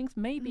about those things.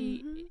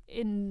 Maybe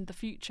in the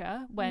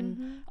future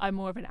when I'm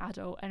more of an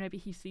adult and maybe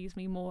he sees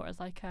me more as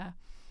like a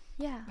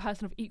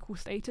person of equal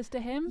status to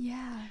him,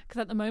 because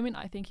at the moment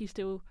I think he's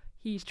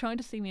trying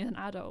to see me as an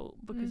adult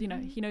because you know,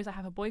 he knows I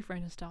have a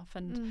boyfriend and stuff,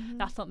 and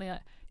that's something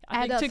that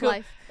I think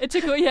it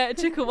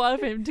took a while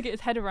for him to get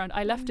his head around.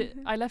 I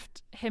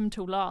left him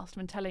till last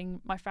when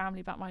telling my family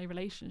about my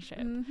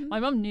relationship. My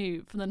mum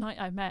knew from the night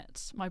I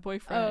met my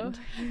boyfriend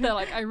that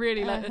like I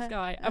really like this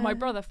guy, and my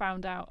brother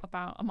found out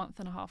about a month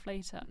and a half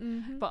later,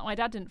 but my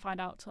dad didn't find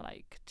out till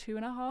like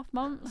 2.5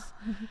 months.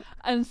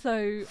 And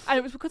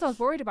it was because I was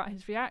worried about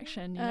his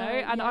reaction, you know,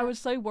 and I was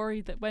so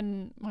worried that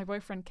when my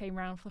boyfriend came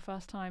around for the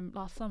first time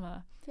last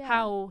summer,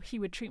 how he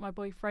would treat my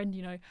boyfriend,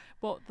 you know,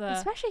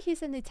 especially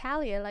he's in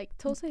Italia, like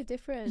totally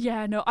different.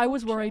 I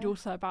was worried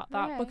also about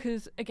that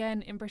because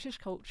again, in British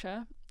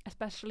culture,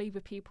 especially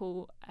with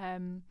people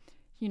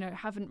you know,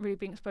 haven't really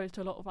been exposed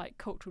to a lot of like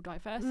cultural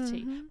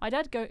diversity. My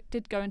dad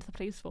did go into the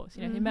police force,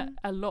 you know, he met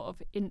a lot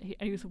of he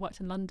also worked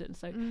in London,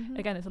 so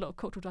again there's a lot of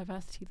cultural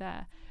diversity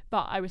there,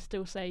 but I would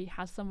still say he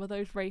has some of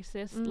those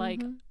racist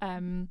like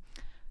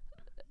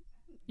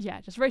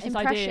just racist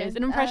ideas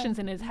and impressions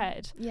in his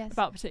head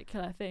about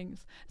particular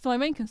things. So my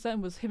main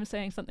concern was him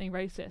saying something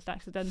racist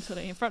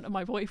accidentally in front of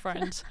my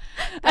boyfriend.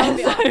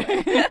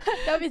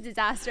 That would be a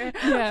disaster.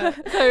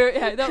 So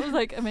that was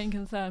like a main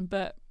concern.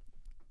 But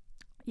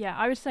Yeah,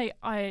 I would say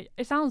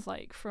it sounds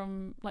like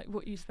from like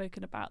what you've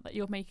spoken about that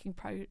you're making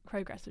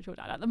progress with your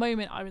dad. At the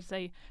moment, I would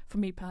say for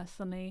me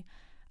personally,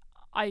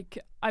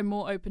 I'm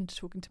more open to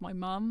talking to my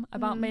mum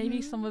about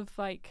maybe some of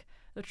like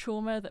the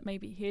trauma that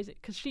maybe he is,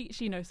 because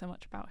she knows so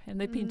much about him.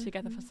 They've been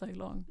together for so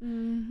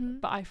long.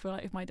 But I feel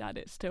like with my dad,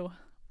 it's still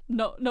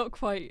not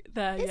quite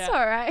there yet. It's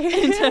all right.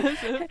 In terms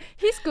of,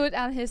 he's good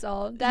on his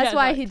own. That's Yeah,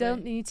 why exactly. he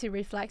don't need to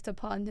reflect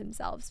upon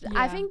himself. Yeah.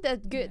 I think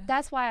that good. Yeah.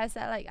 That's why I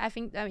said like I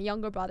think the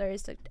younger brother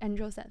is the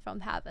angel sent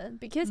from heaven,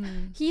 because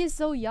he is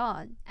so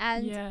young,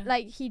 and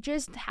like he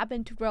just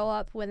happened to grow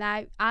up when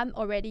I'm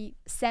already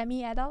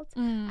semi-adult,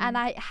 and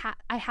I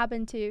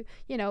happen to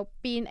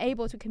being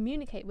able to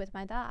communicate with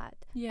my dad.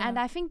 Yeah. And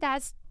I think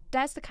that's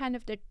the kind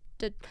of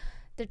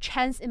the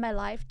chance in my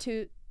life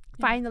to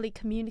finally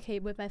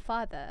communicate with my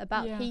father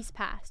about his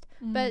past.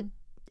 But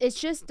it's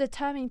just the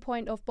turning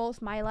point of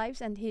both my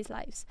lives and his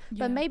lives.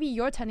 But maybe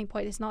your turning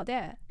point is not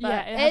there.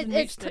 But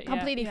it's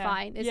completely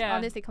fine. It's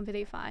honestly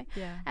completely fine.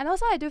 Yeah. And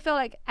also I do feel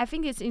like I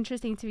think it's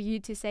interesting to you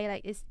to say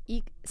like it's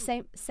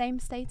same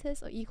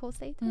status or equal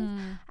status.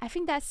 I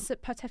think that's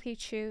particularly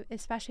true,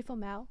 especially for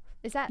male.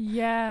 Is that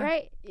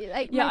right?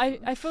 Like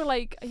I feel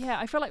like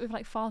with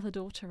like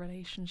father-daughter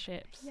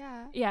relationships.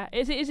 Yeah,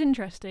 it is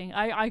interesting.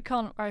 I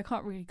can't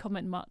really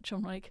comment much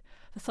on like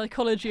the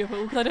psychology of it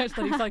all because I don't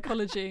study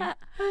psychology.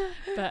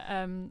 But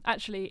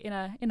actually, in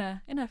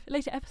a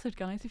later episode,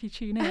 guys, if you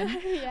tune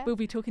in, we'll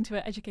be talking to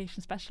an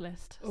education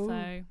specialist. Ooh.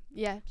 So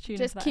tune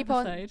just into that keep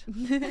episode.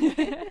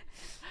 on.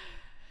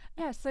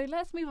 Yeah, so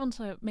let's move on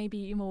to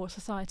maybe more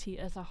society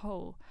as a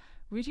whole.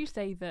 Would you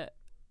say that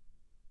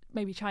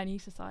maybe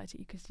Chinese society,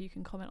 because you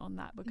can comment on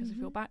that because of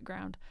your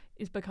background,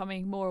 is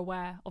becoming more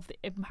aware of the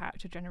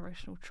impact of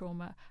generational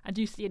trauma, and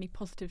do you see any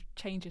positive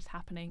changes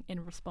happening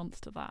in response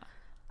to that?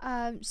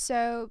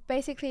 So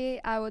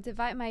basically I will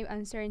divide my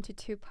answer into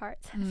two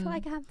parts. I feel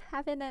like I'm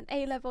having an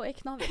A-level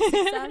economics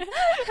exam.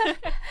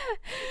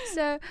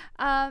 So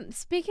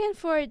speaking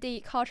for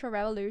the Cultural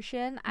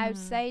Revolution, I would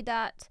say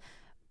that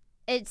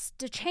it's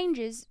the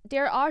changes.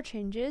 There are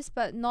changes,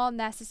 but not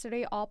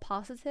necessarily all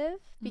positive,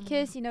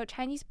 because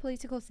Chinese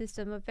political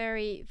system are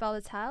very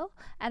volatile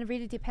and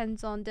really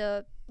depends on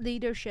the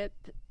leadership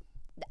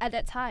at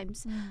that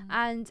times.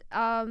 And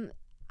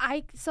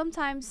I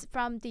sometimes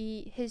from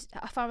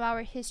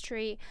our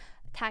history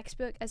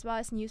textbook as well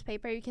as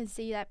newspaper, you can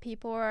see that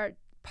people are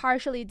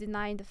partially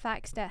denying the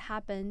facts that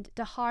happened,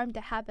 the harm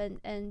that happened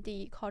in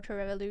the Cultural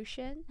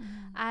Revolution,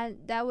 and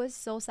that was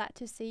so sad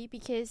to see,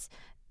 because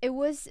it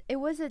was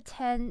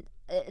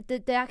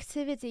the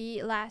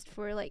activity last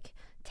for like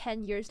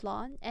 10 years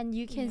long, and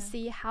you can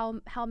see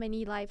how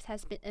many lives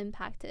has been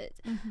impacted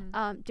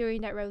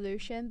during that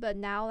revolution. But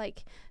now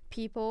like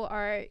people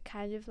are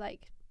kind of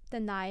like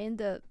denying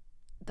the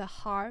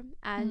harm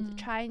and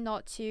trying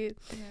not to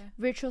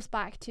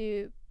retrospect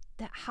to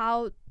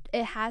how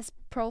it has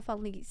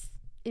profoundly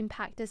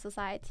impacted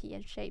society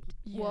and shaped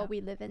what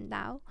we live in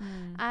now.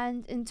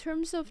 And in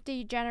terms of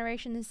the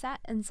generation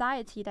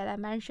anxiety that I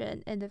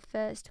mentioned in the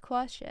first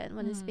question,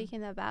 when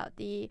speaking about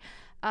the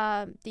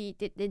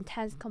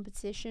intense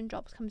competition,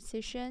 jobs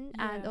competition,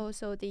 and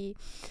also the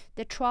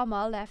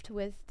trauma left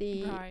with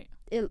the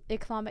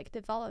economic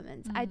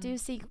development, I do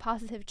see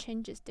positive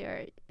changes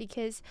there,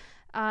 because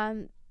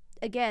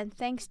again,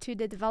 thanks to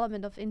the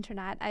development of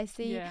internet, I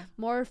see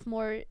more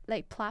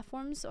like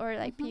platforms or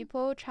like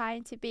people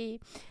trying to be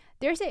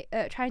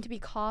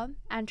calm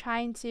and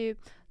trying to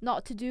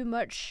not to do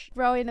much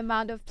growing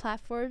amount of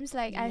platforms.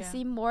 Like I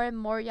see more and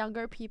more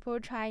younger people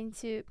trying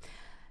to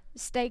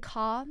stay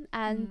calm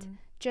and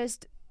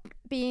just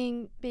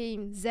being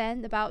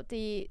zen about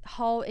the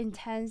whole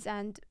intense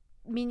and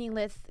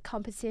meaningless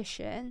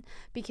competition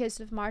because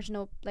of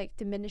marginal like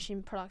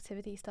diminishing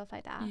productivity, stuff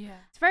like that.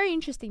 It's very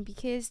interesting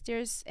because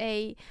there's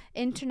a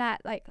internet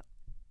like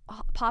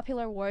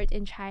popular word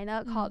in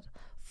China called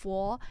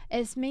Fo.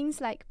 It means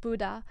like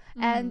Buddha,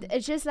 and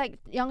it's just like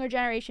younger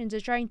generations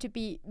are trying to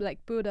be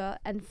like Buddha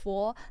and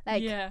Fo,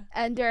 like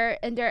in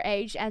their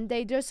age, and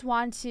they just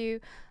want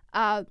to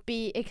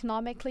be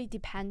economically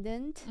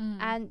dependent,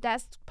 and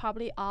that's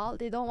probably all.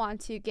 They don't want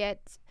to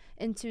get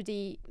into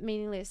the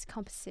meaningless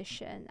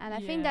competition, and I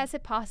think that's a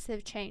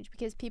positive change,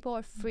 because people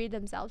are free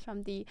themselves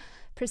from the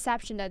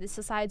perception that the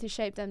society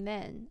shaped them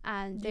in,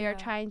 and they are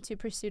trying to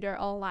pursue their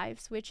own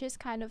lives, which is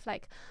kind of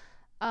like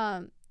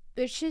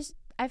which is,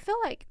 I feel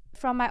like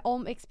from my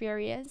own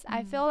experience,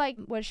 I feel like,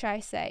 what should I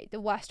say, the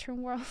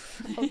Western world,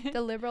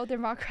 the liberal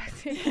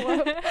democratic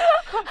world,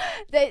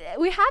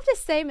 we have the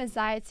same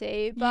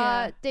anxiety,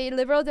 but the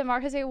liberal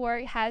democratic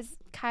world has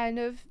kind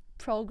of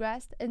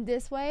progressed in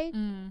this way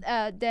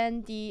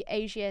than the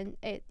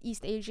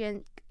East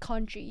Asian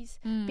countries,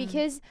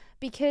 because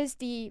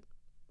the,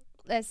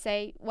 let's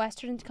say,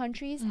 Western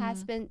countries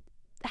has been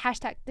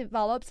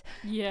 #developed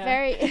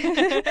very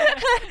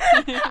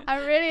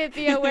I'm really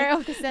be aware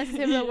of the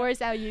sensitive words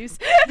I'll use.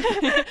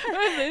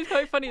 It's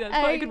quite funny. That's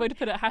quite a good way to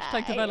put it.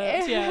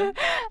 #developed.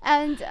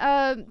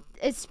 And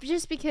it's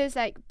just because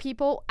like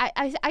people,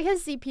 I can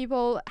see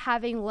people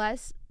having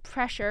less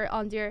pressure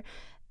on their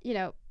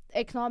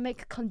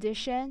economic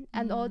condition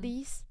and all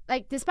these,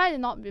 like, despite it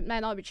might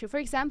not be true. For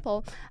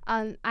example,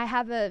 I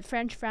have a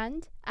French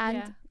friend,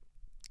 and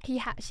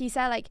she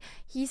said like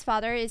his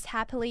father is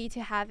happily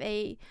to have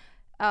a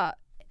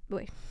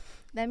wait,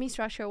 let me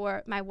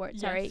structure my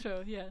words. Sorry.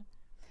 Sure, yeah.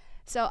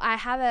 So I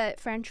have a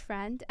French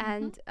friend,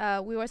 and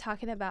we were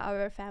talking about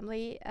our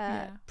family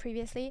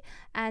previously,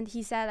 and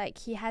he said like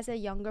he has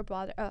a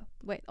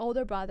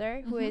older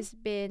brother who has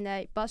been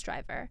a bus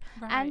driver,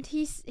 and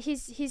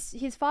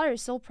his father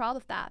is so proud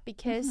of that,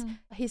 because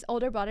his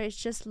older brother is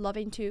just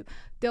loving to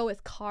deal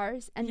with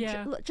cars and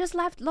just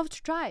love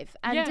to drive,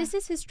 and this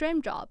is his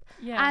dream job,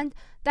 and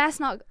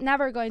that's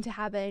never going to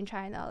happen in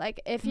China.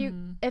 Like if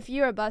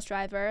you're a bus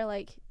driver,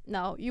 like,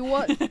 no, you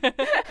won't.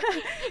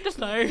 Just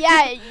no.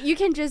 Yeah, you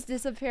can just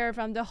disappear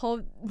from the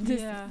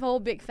whole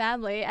big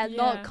family and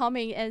not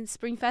coming in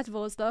Spring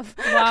Festival stuff.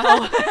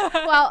 Wow.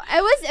 Well,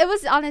 it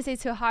was honestly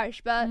too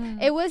harsh, but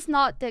it was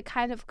not the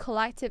kind of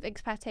collective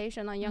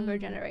expectation on younger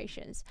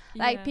generations.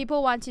 Like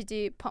people want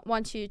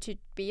you to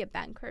be a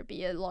banker,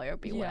 be a lawyer,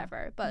 be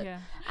whatever. But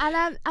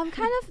and I'm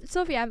kind of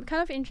Sophie, I'm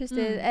kind of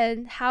interested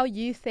in how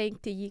you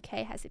think the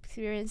UK has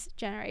experienced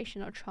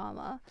generational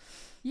trauma.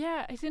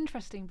 Yeah, it's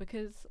interesting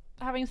because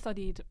having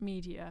studied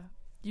media,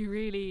 you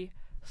really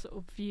sort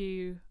of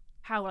view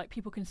how like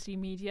people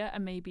consume media,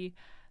 and maybe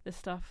the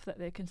stuff that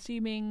they're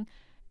consuming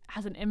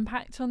has an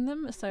impact on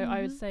them. So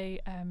I would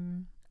say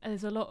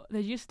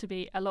there used to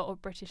be a lot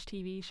of British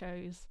TV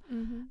shows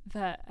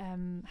that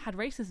had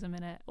racism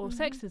in it or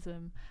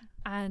sexism,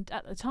 and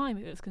at the time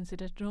it was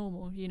considered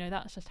normal. You know,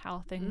 that's just how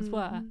things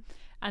were.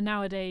 And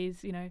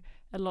nowadays, you know,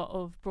 a lot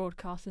of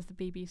broadcasters, the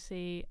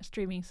BBC,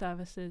 streaming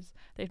services,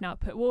 they've now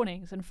put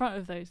warnings in front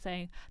of those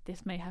saying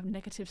this may have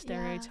negative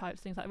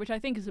stereotypes, things like, which I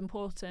think is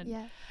important.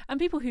 And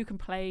people who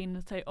complain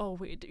and say, oh,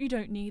 you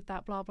don't need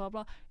that, blah, blah,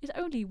 blah. It's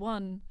only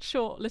one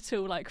short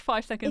little like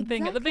 5-second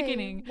thing at the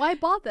beginning. Why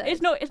bother?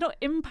 It's not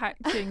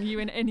impacting you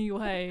in any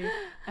way.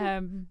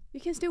 You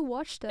can still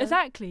watch them.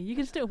 Exactly. You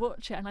can still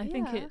watch it. And I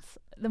think it's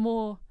the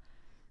more...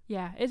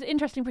 Yeah, it's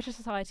interesting British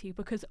society,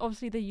 because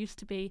obviously there used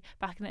to be,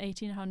 back in the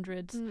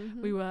 1800s,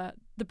 we were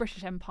the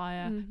British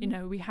Empire. You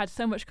know, we had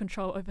so much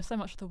control over so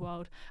much of the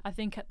world. I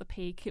think at the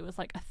peak it was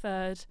like a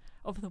third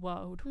of the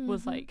world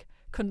was like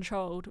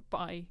controlled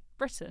by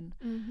Britain.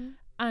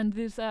 And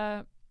there's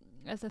a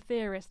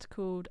theorist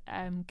called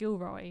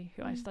Gilroy,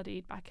 who I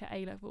studied back at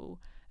A-level,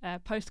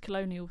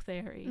 post-colonial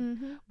theory,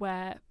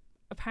 where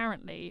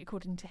apparently,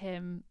 according to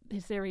him,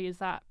 his theory is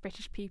that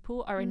British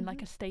people are in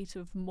like a state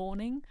of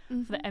mourning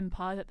for the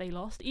empire that they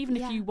lost, even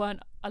if you weren't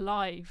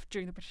alive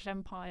during the British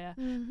Empire,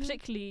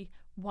 particularly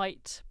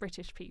white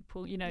British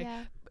people, you know,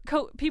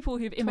 people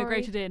who've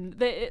immigrated in,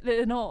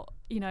 they're not,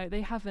 you know,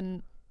 they're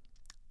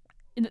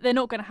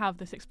not going to have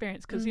this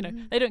experience because, you know,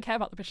 they don't care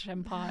about the British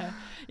Empire.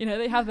 You know,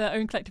 they have their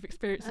own collective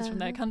experiences from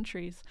their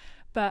countries.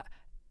 But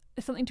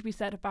there's something to be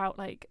said about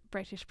like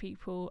British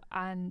people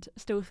and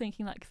still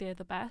thinking like they're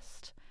the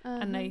best,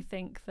 and they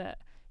think that,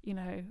 you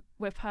know,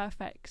 we're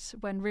perfect,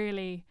 when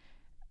really,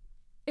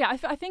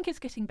 I think it's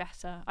getting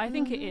better. I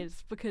think it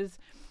is, because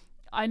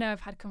I know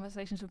I've had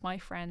conversations with my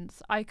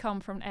friends. I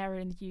come from an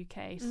area in the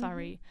UK,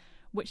 Surrey,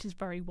 which is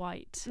very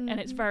white, and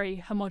it's very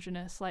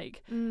homogenous.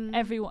 Like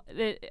everyone,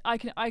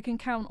 I can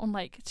count on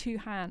like two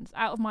hands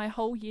out of my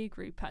whole year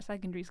group at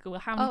secondary school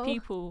how many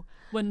people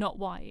were not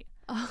white.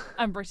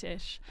 And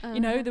British. You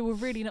know, there were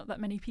really not that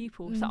many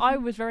people. So I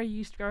was very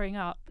used to growing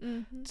up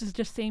to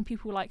just seeing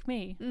people like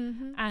me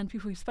and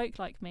people who spoke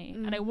like me.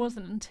 And it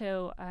wasn't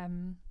until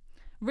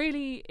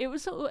really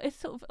it's sort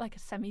of like a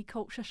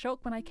semi-culture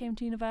shock when I came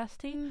to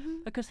university,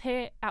 because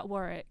here at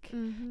Warwick,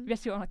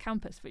 yes, you're on a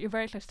campus, but you're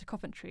very close to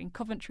Coventry, and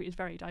Coventry is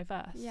very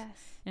diverse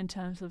in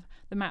terms of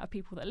the amount of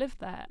people that live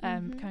there,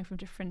 coming from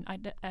different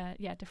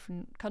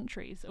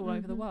countries all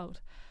over the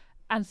world.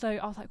 And so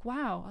I was like,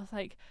 wow. I was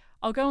like,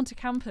 I'll go onto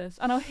campus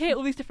and I'll hear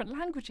all these different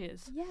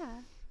languages.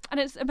 And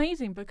it's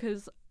amazing,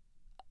 because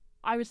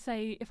I would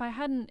say if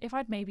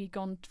I'd maybe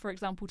gone, for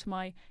example, to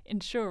my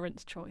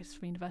insurance choice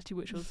for university,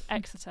 which was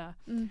Exeter.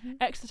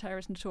 Exeter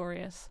is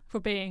notorious for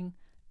being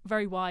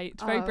very white,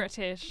 very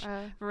British,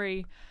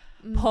 very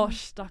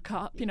posh, stuck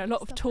up, you know, a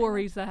lot of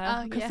Tories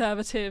there,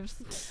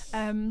 conservatives.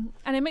 And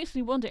it makes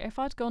me wonder, if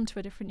I'd gone to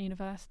a different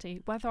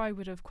university, whether I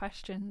would have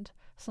questioned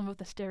some of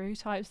the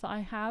stereotypes that I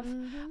have.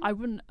 I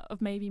wouldn't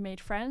have maybe made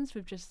friends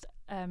with just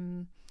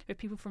with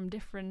people from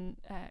different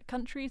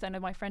countries. I know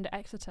my friend at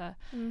Exeter,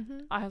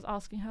 I was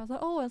asking her, I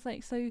was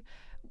like, so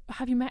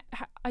have you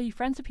are you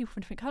friends with people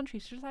from different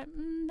countries? She was like,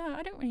 no,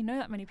 I don't really know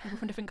that many people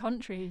from different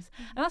countries.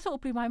 And that's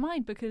what blew my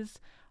mind, because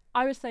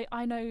I would say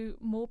I know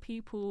more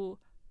people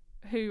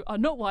who are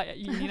not white at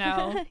uni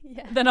now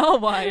than are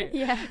white.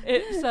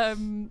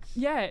 It's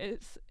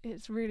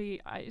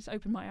really, it's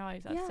opened my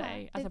eyes, I'd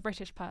say, as a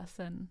British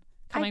person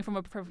coming from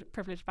a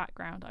privileged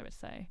background, I would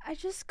say. I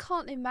just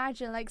can't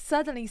imagine like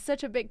suddenly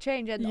such a big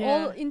change, and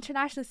all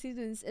international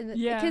students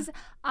because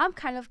I'm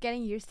kind of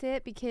getting used to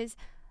it, because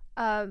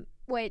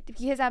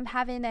because I'm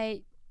having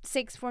a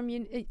sixth form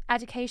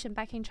education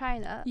back in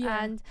China,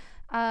 and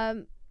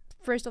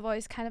first of all,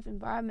 it's kind of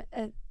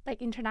like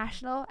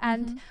international,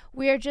 and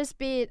we're just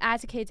being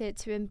educated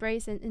to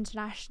embrace an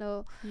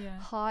international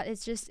heart.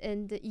 It's just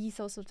in the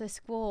ethos of the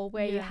school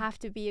where you have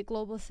to be a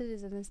global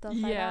citizen and stuff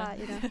like that,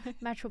 you know,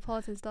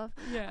 metropolitan stuff.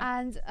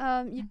 And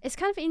it's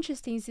kind of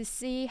interesting to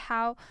see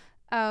how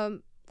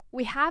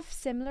we have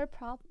similar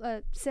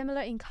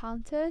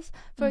encounters.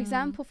 For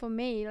example, for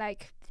me,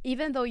 like,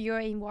 even though you're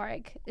in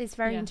Warwick, it's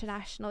very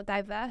international,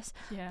 diverse,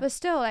 but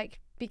still, like,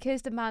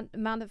 because the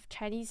amount of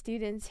Chinese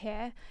students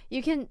here,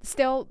 you can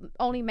still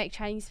only make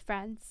Chinese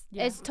friends.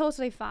 It's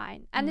totally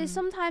fine. And it's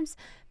sometimes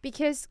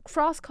because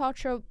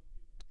cross-cultural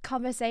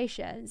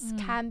conversations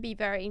can be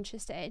very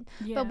interesting.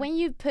 But when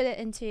you put it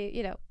into,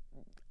 you know,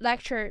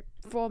 lecture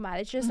format,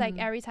 it's just like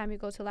every time you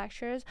go to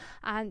lectures,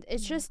 and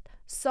it's just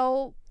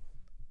so,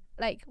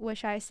 like, what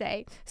should I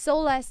say, so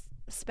less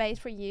space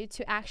for you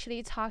to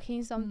actually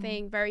talking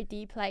something very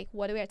deep, like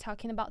what we are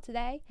talking about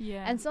today.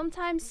 And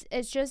sometimes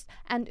it's just,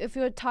 and if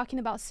you're talking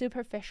about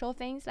superficial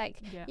things,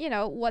 like you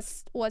know,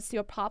 what's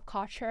your pop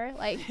culture,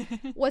 like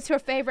what's your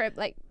favorite,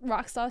 like,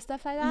 rock star,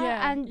 stuff like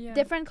that. And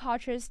different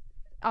cultures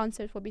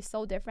answers will be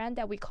so different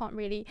that we can't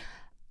really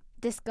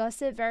discuss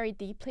it very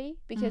deeply,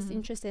 because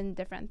interested in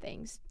different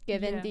things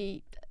given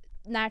the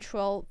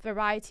natural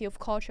variety of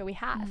culture we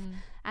have.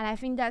 And I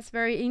think that's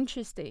very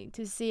interesting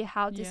to see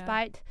how,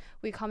 despite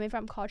we coming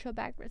from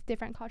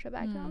different cultural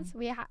backgrounds,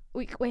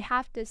 we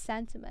have this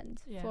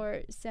sentiment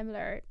for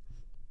similar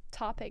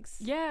topics.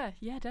 Yeah,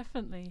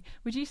 definitely.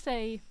 Would you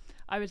say?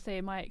 I would say,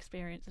 in my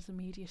experience as a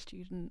media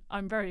student,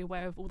 I'm very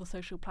aware of all the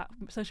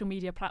social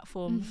media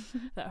platforms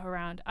that are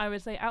around. I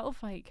would say, out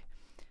of like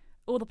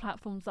all the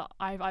platforms that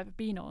I've either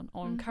been on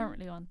or I'm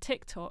currently on,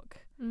 TikTok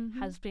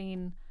has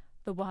been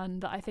the one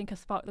that I think has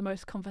sparked the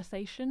most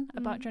conversation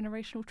about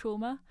generational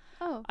trauma.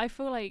 I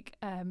feel like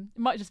it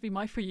might just be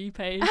my For You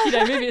page, you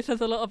know, maybe it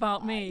says a lot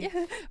about me.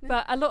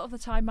 But a lot of the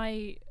time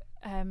my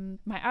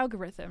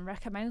algorithm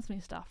recommends me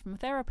stuff from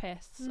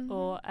therapists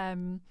or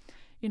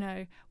you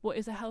know, what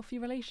is a healthy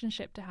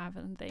relationship to have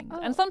and things.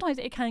 And sometimes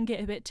it can get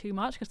a bit too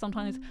much, because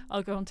sometimes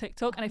I'll go on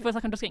TikTok and it feels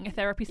like I'm just getting a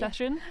therapy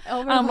session.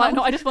 And I'm like,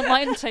 no, I just want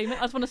my entertainment.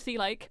 I just want to see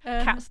like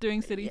cats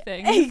doing silly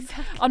things.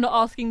 Exactly. I'm not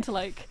asking to,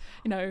 like,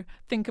 you know,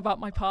 think about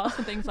my past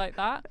and things like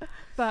that.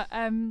 But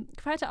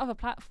compared to other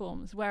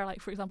platforms where,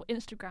 like, for example,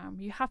 Instagram,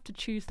 you have to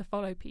choose to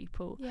follow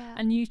people.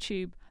 And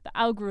YouTube, the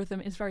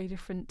algorithm is very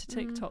different to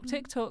TikTok.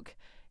 TikTok,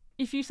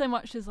 if you so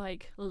much as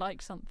like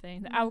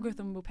something, the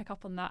algorithm will pick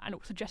up on that and it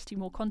will suggest you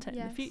more content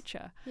in the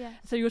future.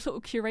 So you're sort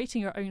of curating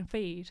your own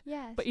feed,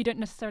 but you don't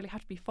necessarily have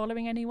to be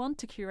following anyone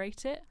to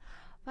curate it.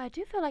 But I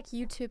do feel like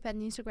YouTube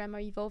and Instagram are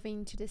evolving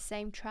into the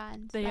same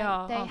trend. They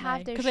are, they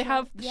have because they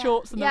have the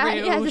shorts and the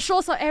reels. Yeah, the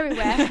shorts are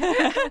everywhere.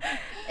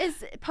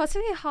 It's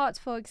particularly hard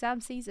for exam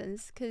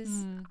seasons,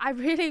 because I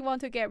really want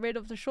to get rid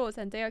of the shorts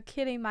and they are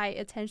killing my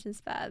attention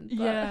span.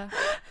 But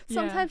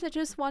sometimes I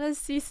just want to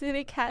see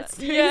silly cats.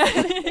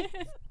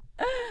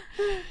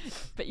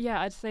 But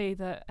yeah, I'd say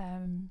that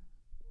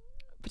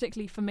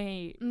particularly for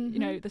me, you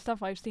know, the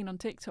stuff I've seen on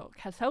TikTok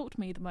has helped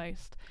me the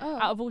most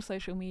out of all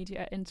social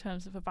media in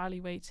terms of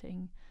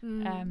evaluating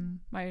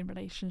my own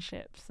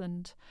relationships.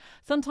 And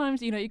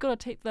sometimes, you know, you've got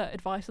to take the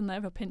advice on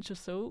there with a pinch of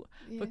salt,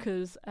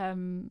 because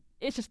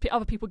it's just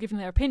other people giving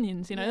their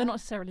opinions, you know, they're not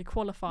necessarily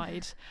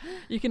qualified.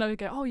 You can either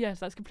go, oh yes,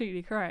 that's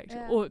completely correct,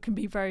 or it can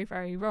be very,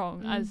 very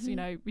wrong, as, you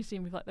know, we've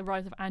seen with like the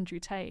rise of Andrew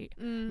Tate,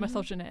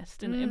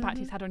 misogynist, and the impact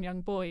he's had on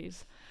young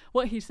boys.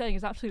 What he's saying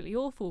is absolutely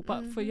awful,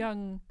 but for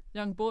young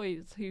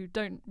boys who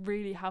don't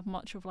really have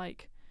much of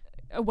like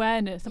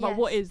awareness about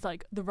what is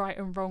like the right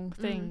and wrong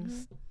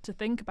things to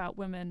think about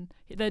women,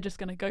 they're just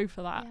going to go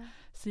for that.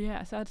 So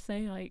I'd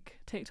say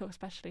like TikTok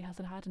especially has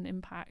had an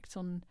impact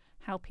on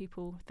how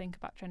people think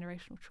about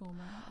generational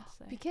trauma, I'd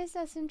say. Because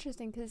that's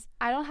interesting, because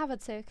I don't have a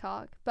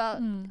TikTok,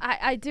 but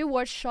I do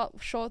watch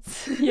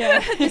shorts.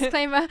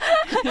 Disclaimer.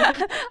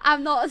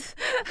 I'm not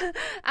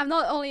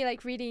only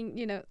like reading,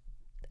 you know,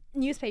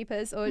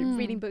 newspapers or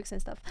reading books and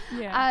stuff.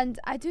 And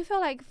I do feel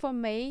like for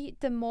me,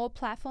 the more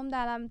platform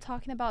that I'm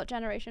talking about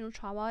generational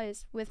trauma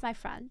is with my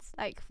friends.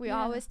 Like we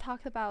always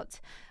talk about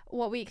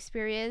what we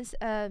experience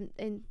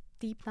in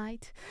deep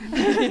night.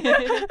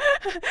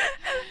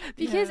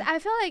 Because I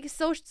feel like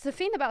the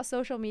thing about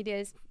social media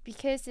is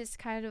because it's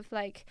kind of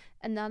like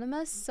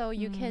anonymous, so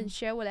you can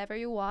share whatever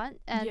you want,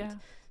 and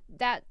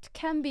that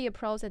can be a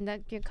pros and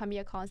that can be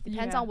a cons,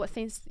 depends on what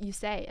things you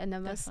say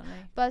anonymous.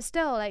 But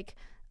still, like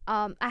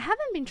I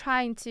haven't been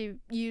trying to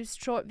use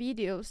short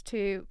videos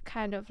to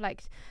kind of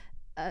like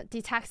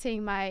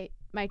detecting my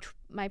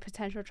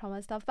potential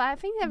trauma stuff, but I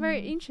think they're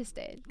very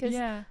interesting, because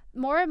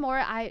more and more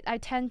I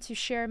tend to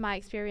share my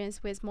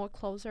experience with more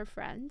closer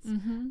friends,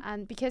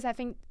 and because I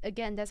think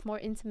again that's more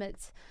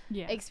intimate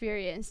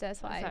experience,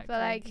 that's why.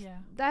 But like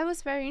that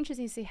was very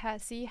interesting to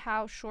see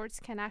how shorts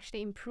can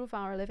actually improve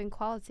our living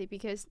quality,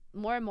 because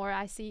more and more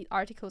I see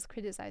articles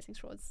criticizing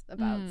shorts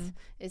about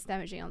it's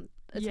damaging on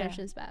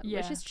attention span,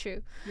 which is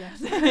true.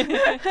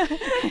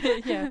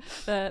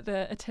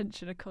 The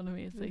attention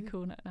economy, as they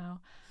call it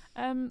now.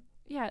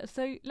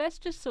 So let's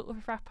just sort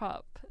of wrap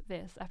up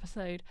this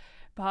episode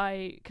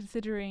by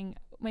considering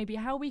maybe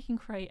how we can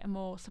create a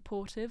more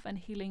supportive and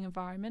healing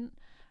environment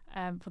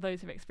for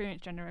those who've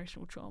experienced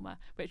generational trauma,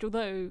 which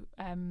although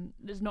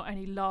there's not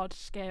any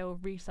large-scale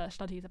research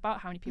studies about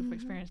how many people have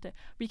experienced it,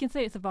 we can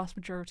say it's a vast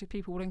majority of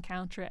people will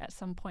encounter it at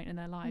some point in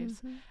their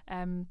lives.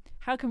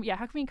 How can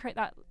we create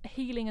that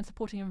healing and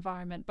supporting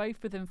environment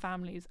both within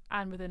families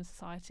and within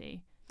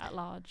society at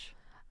large?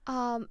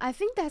 I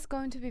think that's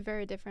going to be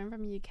very different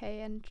from UK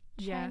and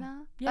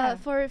China. Yeah.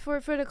 For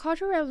the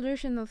Cultural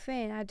Revolution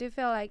thing, I do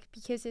feel like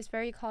because it's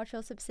very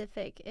cultural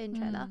specific in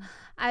China,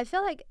 I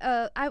feel like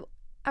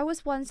I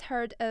was once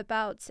heard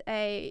about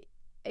a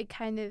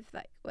kind of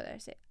like what did I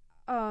say,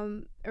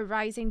 a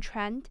rising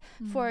trend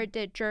for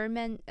the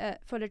German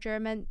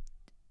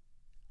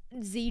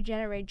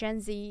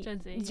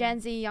Gen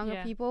Z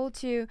younger people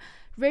to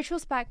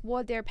retrospect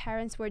what their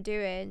parents were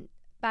doing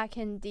back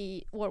in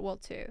the World War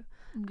II.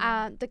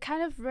 The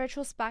kind of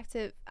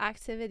retrospective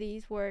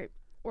activities were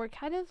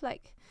kind of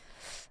like,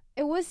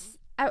 it was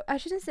I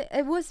shouldn't say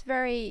it was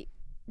very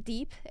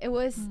deep. It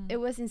was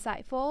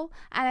insightful,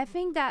 and I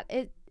think that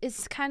it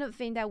is kind of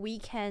thing that we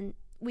can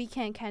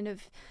kind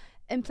of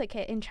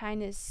implicate in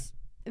China's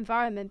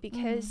environment,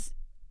 because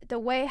the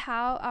way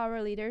how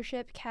our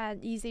leadership can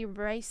easily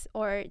erase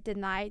or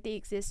deny the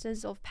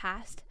existence of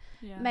past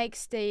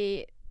makes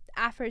the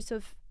efforts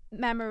of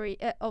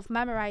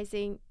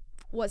memorizing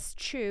what's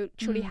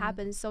truly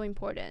happened so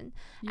important.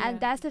 And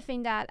that's the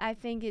thing that I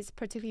think is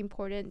particularly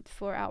important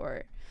for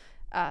our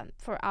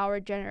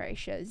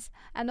generations.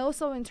 And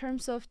also in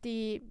terms of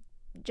the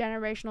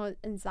generational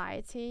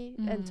anxiety,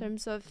 in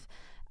terms of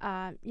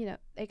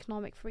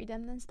economic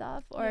freedom and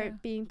stuff, or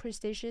being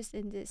prestigious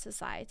in the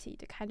society,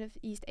 the kind of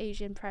East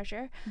Asian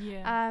pressure.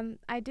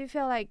 I do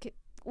feel like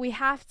we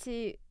have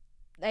to,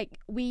 like,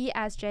 we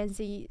as Gen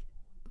Z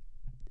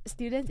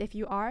students, if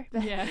you are,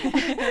 of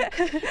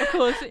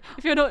course,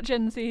 if you're not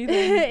Gen Z,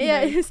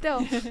 then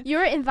still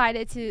you're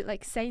invited to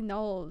like say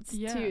no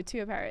to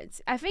your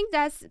parents. I think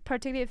that's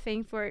particularly a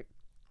thing for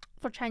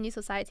Chinese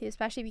society,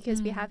 especially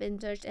because we have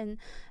indulged in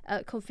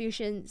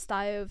Confucian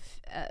style of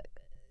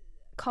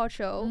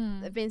culture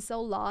been so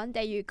long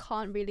that you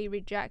can't really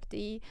reject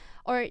you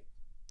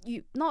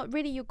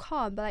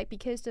can't, but like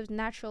because of the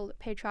natural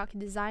patriarchal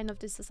design of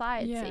the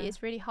society,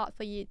 it's really hard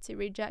for you to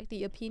reject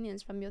the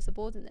opinions from your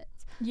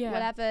subordinates.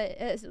 Whatever it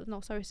is,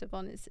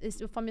 subordinates,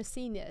 is from your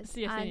seniors.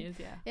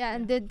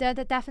 And they're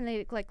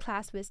definitely like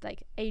classed with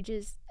like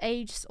ages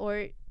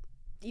or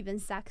even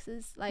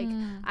sexes. Like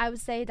I would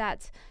say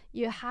that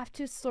you have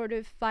to sort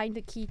of find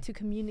the key to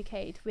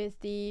communicate with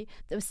the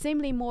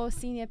seemingly more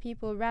senior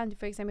people around you,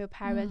 for example, your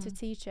parents or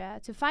teacher,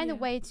 to find a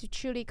way to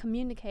truly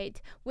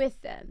communicate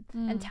with them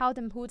and tell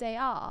them who they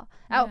are.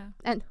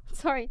 And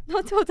sorry,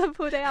 not tell them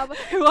who they are, but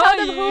who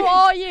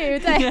are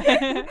you?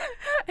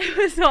 It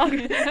was wrong.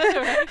 That's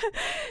all right.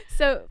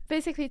 So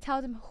basically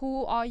tell them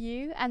who are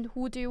you and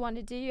who do you want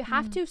to do. You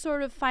have to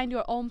sort of find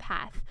your own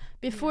path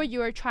before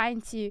you are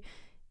trying to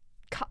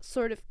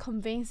sort of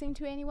convincing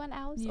to anyone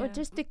else, or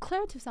just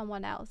declare to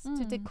someone else,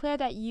 to declare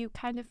that you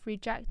kind of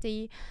reject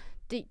the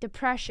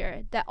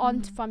pressure that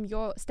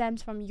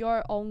stems from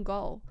your own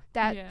goal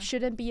that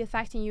shouldn't be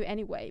affecting you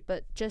anyway,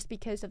 but just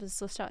because of the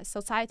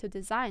societal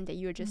design that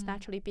you're just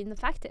naturally being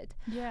affected.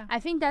 I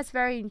think that's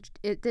very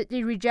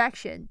the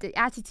rejection, the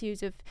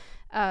attitudes of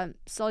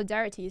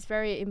solidarity is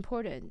very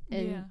important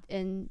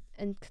in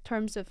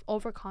terms of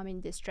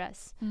overcoming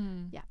distress.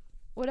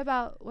 What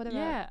about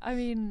I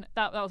mean,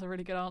 that was a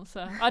really good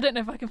answer. I don't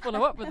know if I can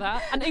follow up with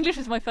that. And English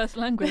is my first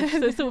language,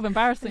 so it's sort of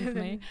embarrassing for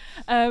me.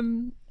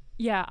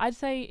 I'd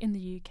say in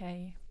the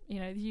UK,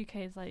 the UK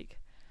is like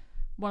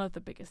one of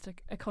the biggest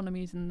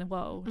economies in the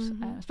world,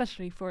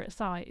 especially for its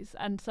size.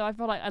 And so I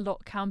feel like a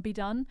lot can be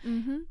done.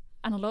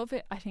 And a lot of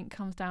it, I think,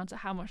 comes down to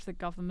how much the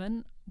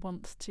government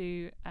wants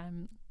to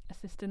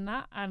assist in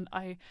that. And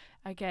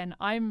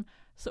I'm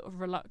sort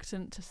of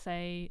reluctant to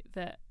say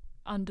that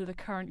under the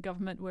current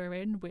government we're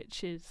in,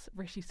 which is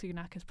Rishi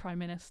Sunak as Prime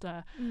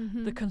Minister,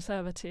 the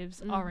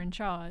Conservatives are in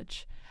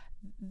charge.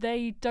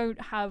 They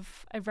don't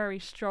have a very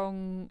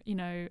strong,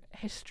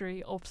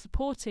 history of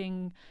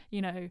supporting,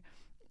 this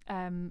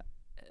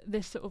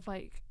sort of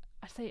like,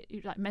 I say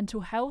it, like mental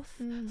health,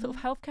 sort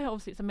of healthcare.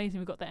 Obviously, it's amazing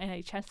we've got the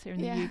NHS here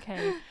in the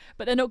UK,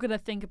 but they're not going to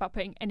think about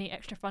putting any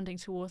extra funding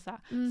towards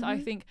that. So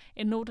I think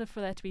in order for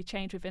there to be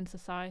change within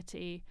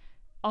society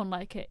on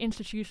like an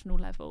institutional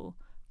level,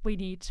 we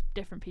need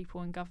different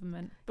people in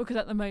government, because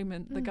at the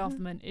moment the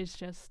government is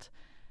just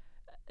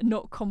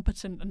not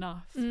competent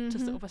enough to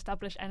sort of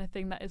establish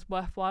anything that is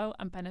worthwhile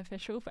and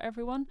beneficial for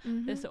everyone.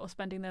 They're sort of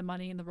spending their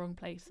money in the wrong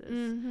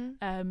places.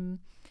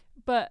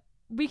 But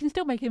we can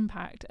still make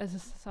impact as a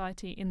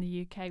society in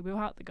the UK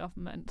without the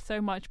government.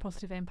 So much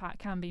positive impact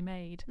can be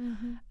made.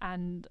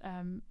 And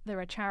there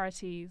are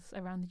charities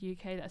around the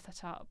UK that are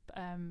set up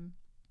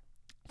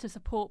to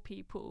support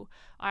people.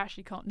 I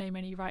actually can't name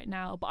any right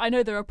now, but I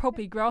know there are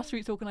probably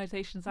grassroots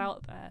organisations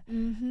out there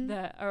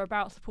that are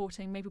about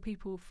supporting maybe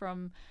people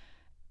from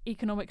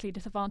economically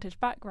disadvantaged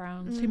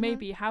backgrounds who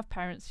maybe have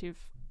parents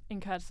who've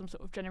incurred some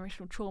sort of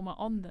generational trauma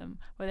on them,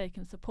 where they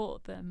can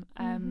support them.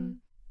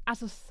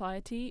 As a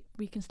society,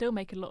 we can still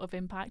make a lot of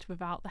impact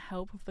without the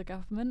help of the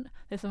government.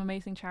 There's some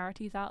amazing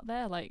charities out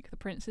there, like the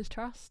Prince's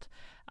Trust.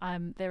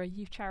 They're a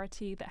youth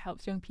charity that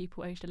helps young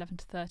people aged 11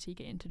 to 30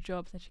 get into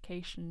jobs,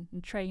 education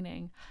and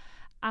training.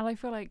 And I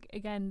feel like,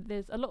 again,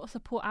 there's a lot of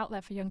support out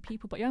there for young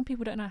people, but young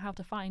people don't know how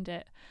to find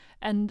it.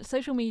 And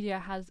social media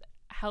has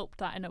helped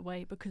that in a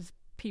way, because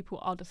people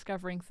are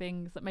discovering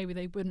things that maybe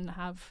they wouldn't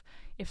have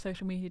if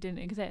social media didn't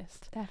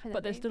exist. Definitely.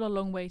 But there's still a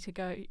long way to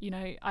go. You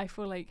know, I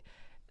feel like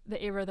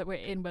the era that we're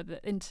in, where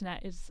the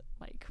internet is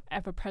like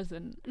ever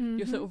present,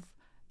 you sort of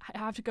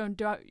have to go and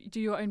do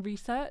your own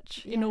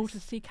research in order to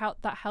seek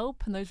out that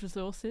help and those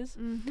resources.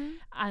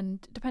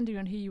 And depending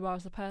on who you are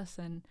as a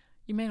person,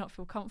 you may not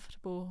feel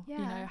comfortable, you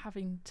know,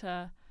 having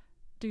to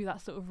do that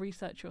sort of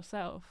research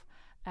yourself.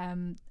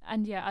 And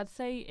yeah, I'd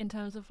say in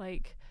terms of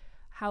like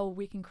how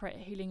we can create a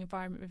healing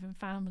environment within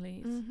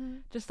families,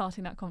 just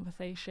starting that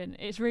conversation.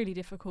 It's really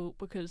difficult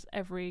because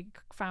every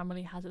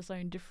family has its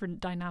own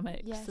different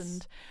dynamics,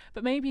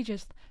 but maybe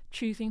just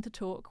choosing to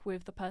talk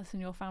with the person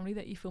in your family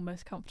that you feel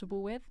most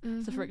comfortable with.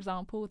 So for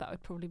example, that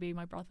would probably be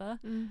my brother.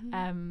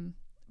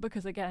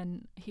 Because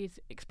again, he's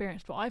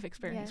experienced what I've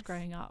experienced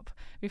growing up.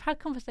 We've had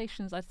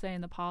conversations, I'd say,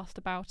 in the past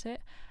about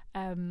it.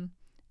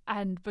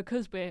 And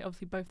because we're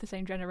obviously both the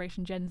same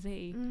generation, Gen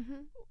Z,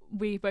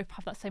 we both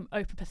have that same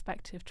open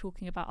perspective,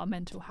 talking about our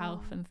mental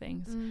health and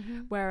things.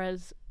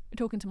 Whereas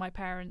talking to my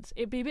parents,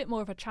 it'd be a bit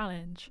more of a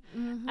challenge.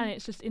 And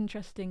it's just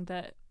interesting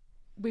that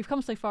we've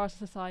come so far as a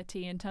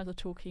society in terms of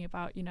talking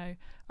about, you know,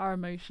 our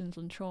emotions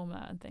and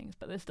trauma and things,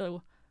 but there's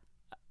still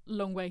a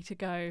long way to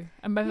go.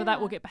 And whether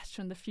that will get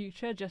better in the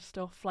future, just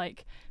off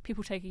like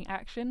people taking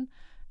action.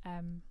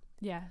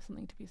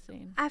 Something to be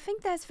seen. I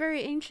think that's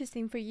very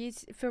interesting for you.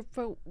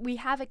 For we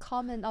have a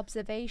common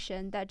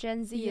observation that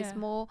Gen Z is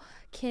more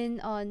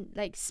keen on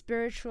like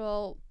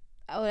spiritual,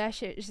 or I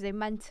should say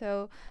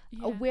mental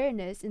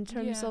awareness in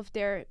terms of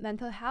their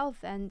mental health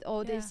and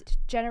all this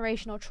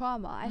generational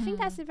trauma. I think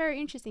that's very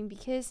interesting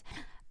because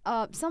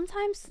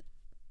sometimes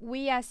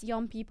we as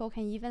young people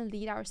can even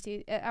lead our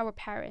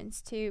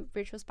parents to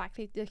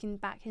retrospectively looking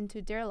back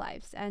into their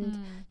lives and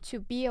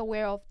to be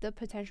aware of the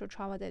potential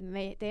trauma that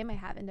they may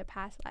have in their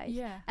past life.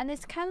 And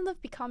it's kind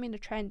of becoming the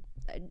trend,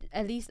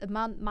 at least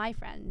among my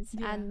friends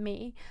and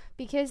me,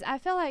 because I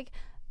feel like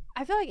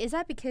is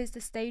that because the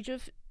stage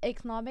of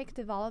economic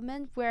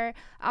development where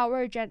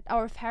our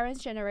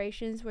parents'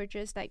 generations were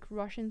just like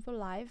rushing for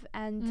life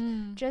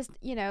and just,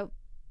 you know,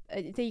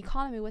 the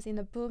economy was in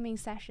a booming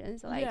session,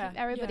 so like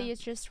everybody is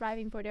just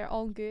striving for their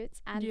own goods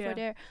and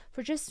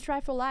for just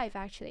strive for life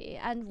actually.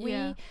 And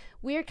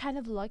we're kind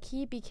of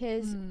lucky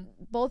because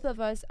both of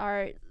us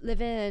are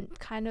living in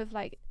kind of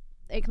like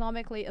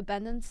economically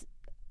abundant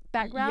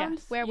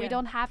background where we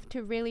don't have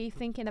to really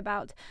thinking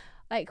about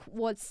like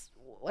what's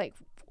like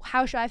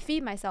how should I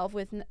feed myself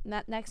with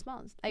next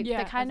month, like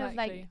the kind of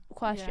like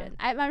question.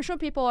 I'm sure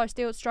people are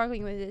still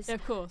struggling with this,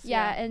 of course,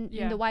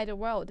 in the wider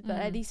world, but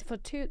at least for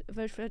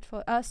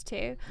us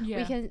too,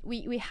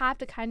 we have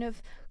the kind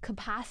of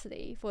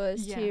capacity for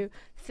us to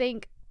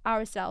think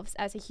ourselves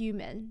as a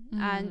human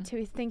and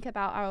to think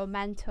about our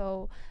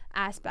mental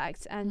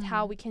aspects and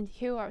how we can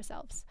heal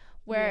ourselves,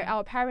 where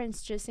our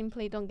parents just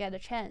simply don't get a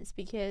chance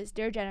because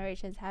their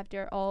generations have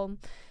their own,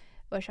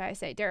 what should I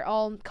say, their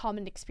own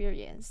common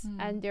experience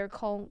and their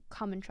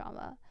common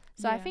trauma.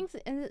 So I think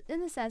in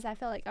a sense, I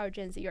feel like our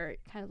Gen Z are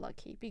kind of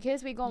lucky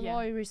because we got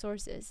more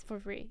resources for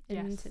free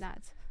in the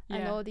internet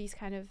and all these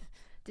kind of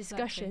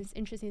discussions,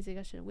 interesting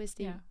discussions with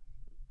the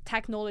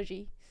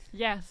technology.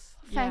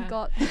 Thank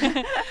God.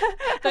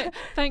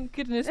 Thank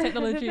goodness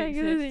technology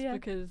exists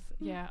because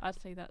I'd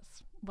say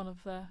that's one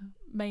of the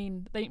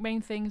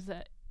main things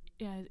that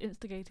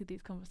instigated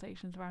these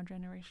conversations around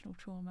generational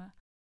trauma.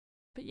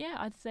 But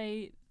I'd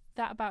say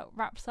that about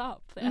wraps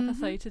up the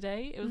episode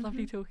today. It was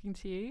lovely talking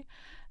to you.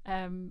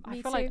 I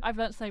feel like I've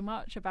learnt so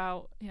much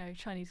about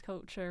Chinese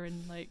culture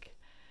and like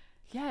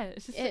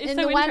it's just it's in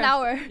so the 1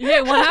 hour.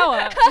 1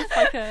 hour. It's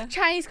like a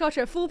Chinese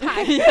culture full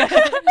pack.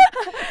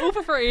 All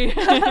for free.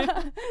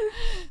 But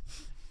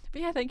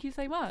thank you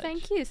so much.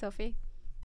 Thank you, Sophie.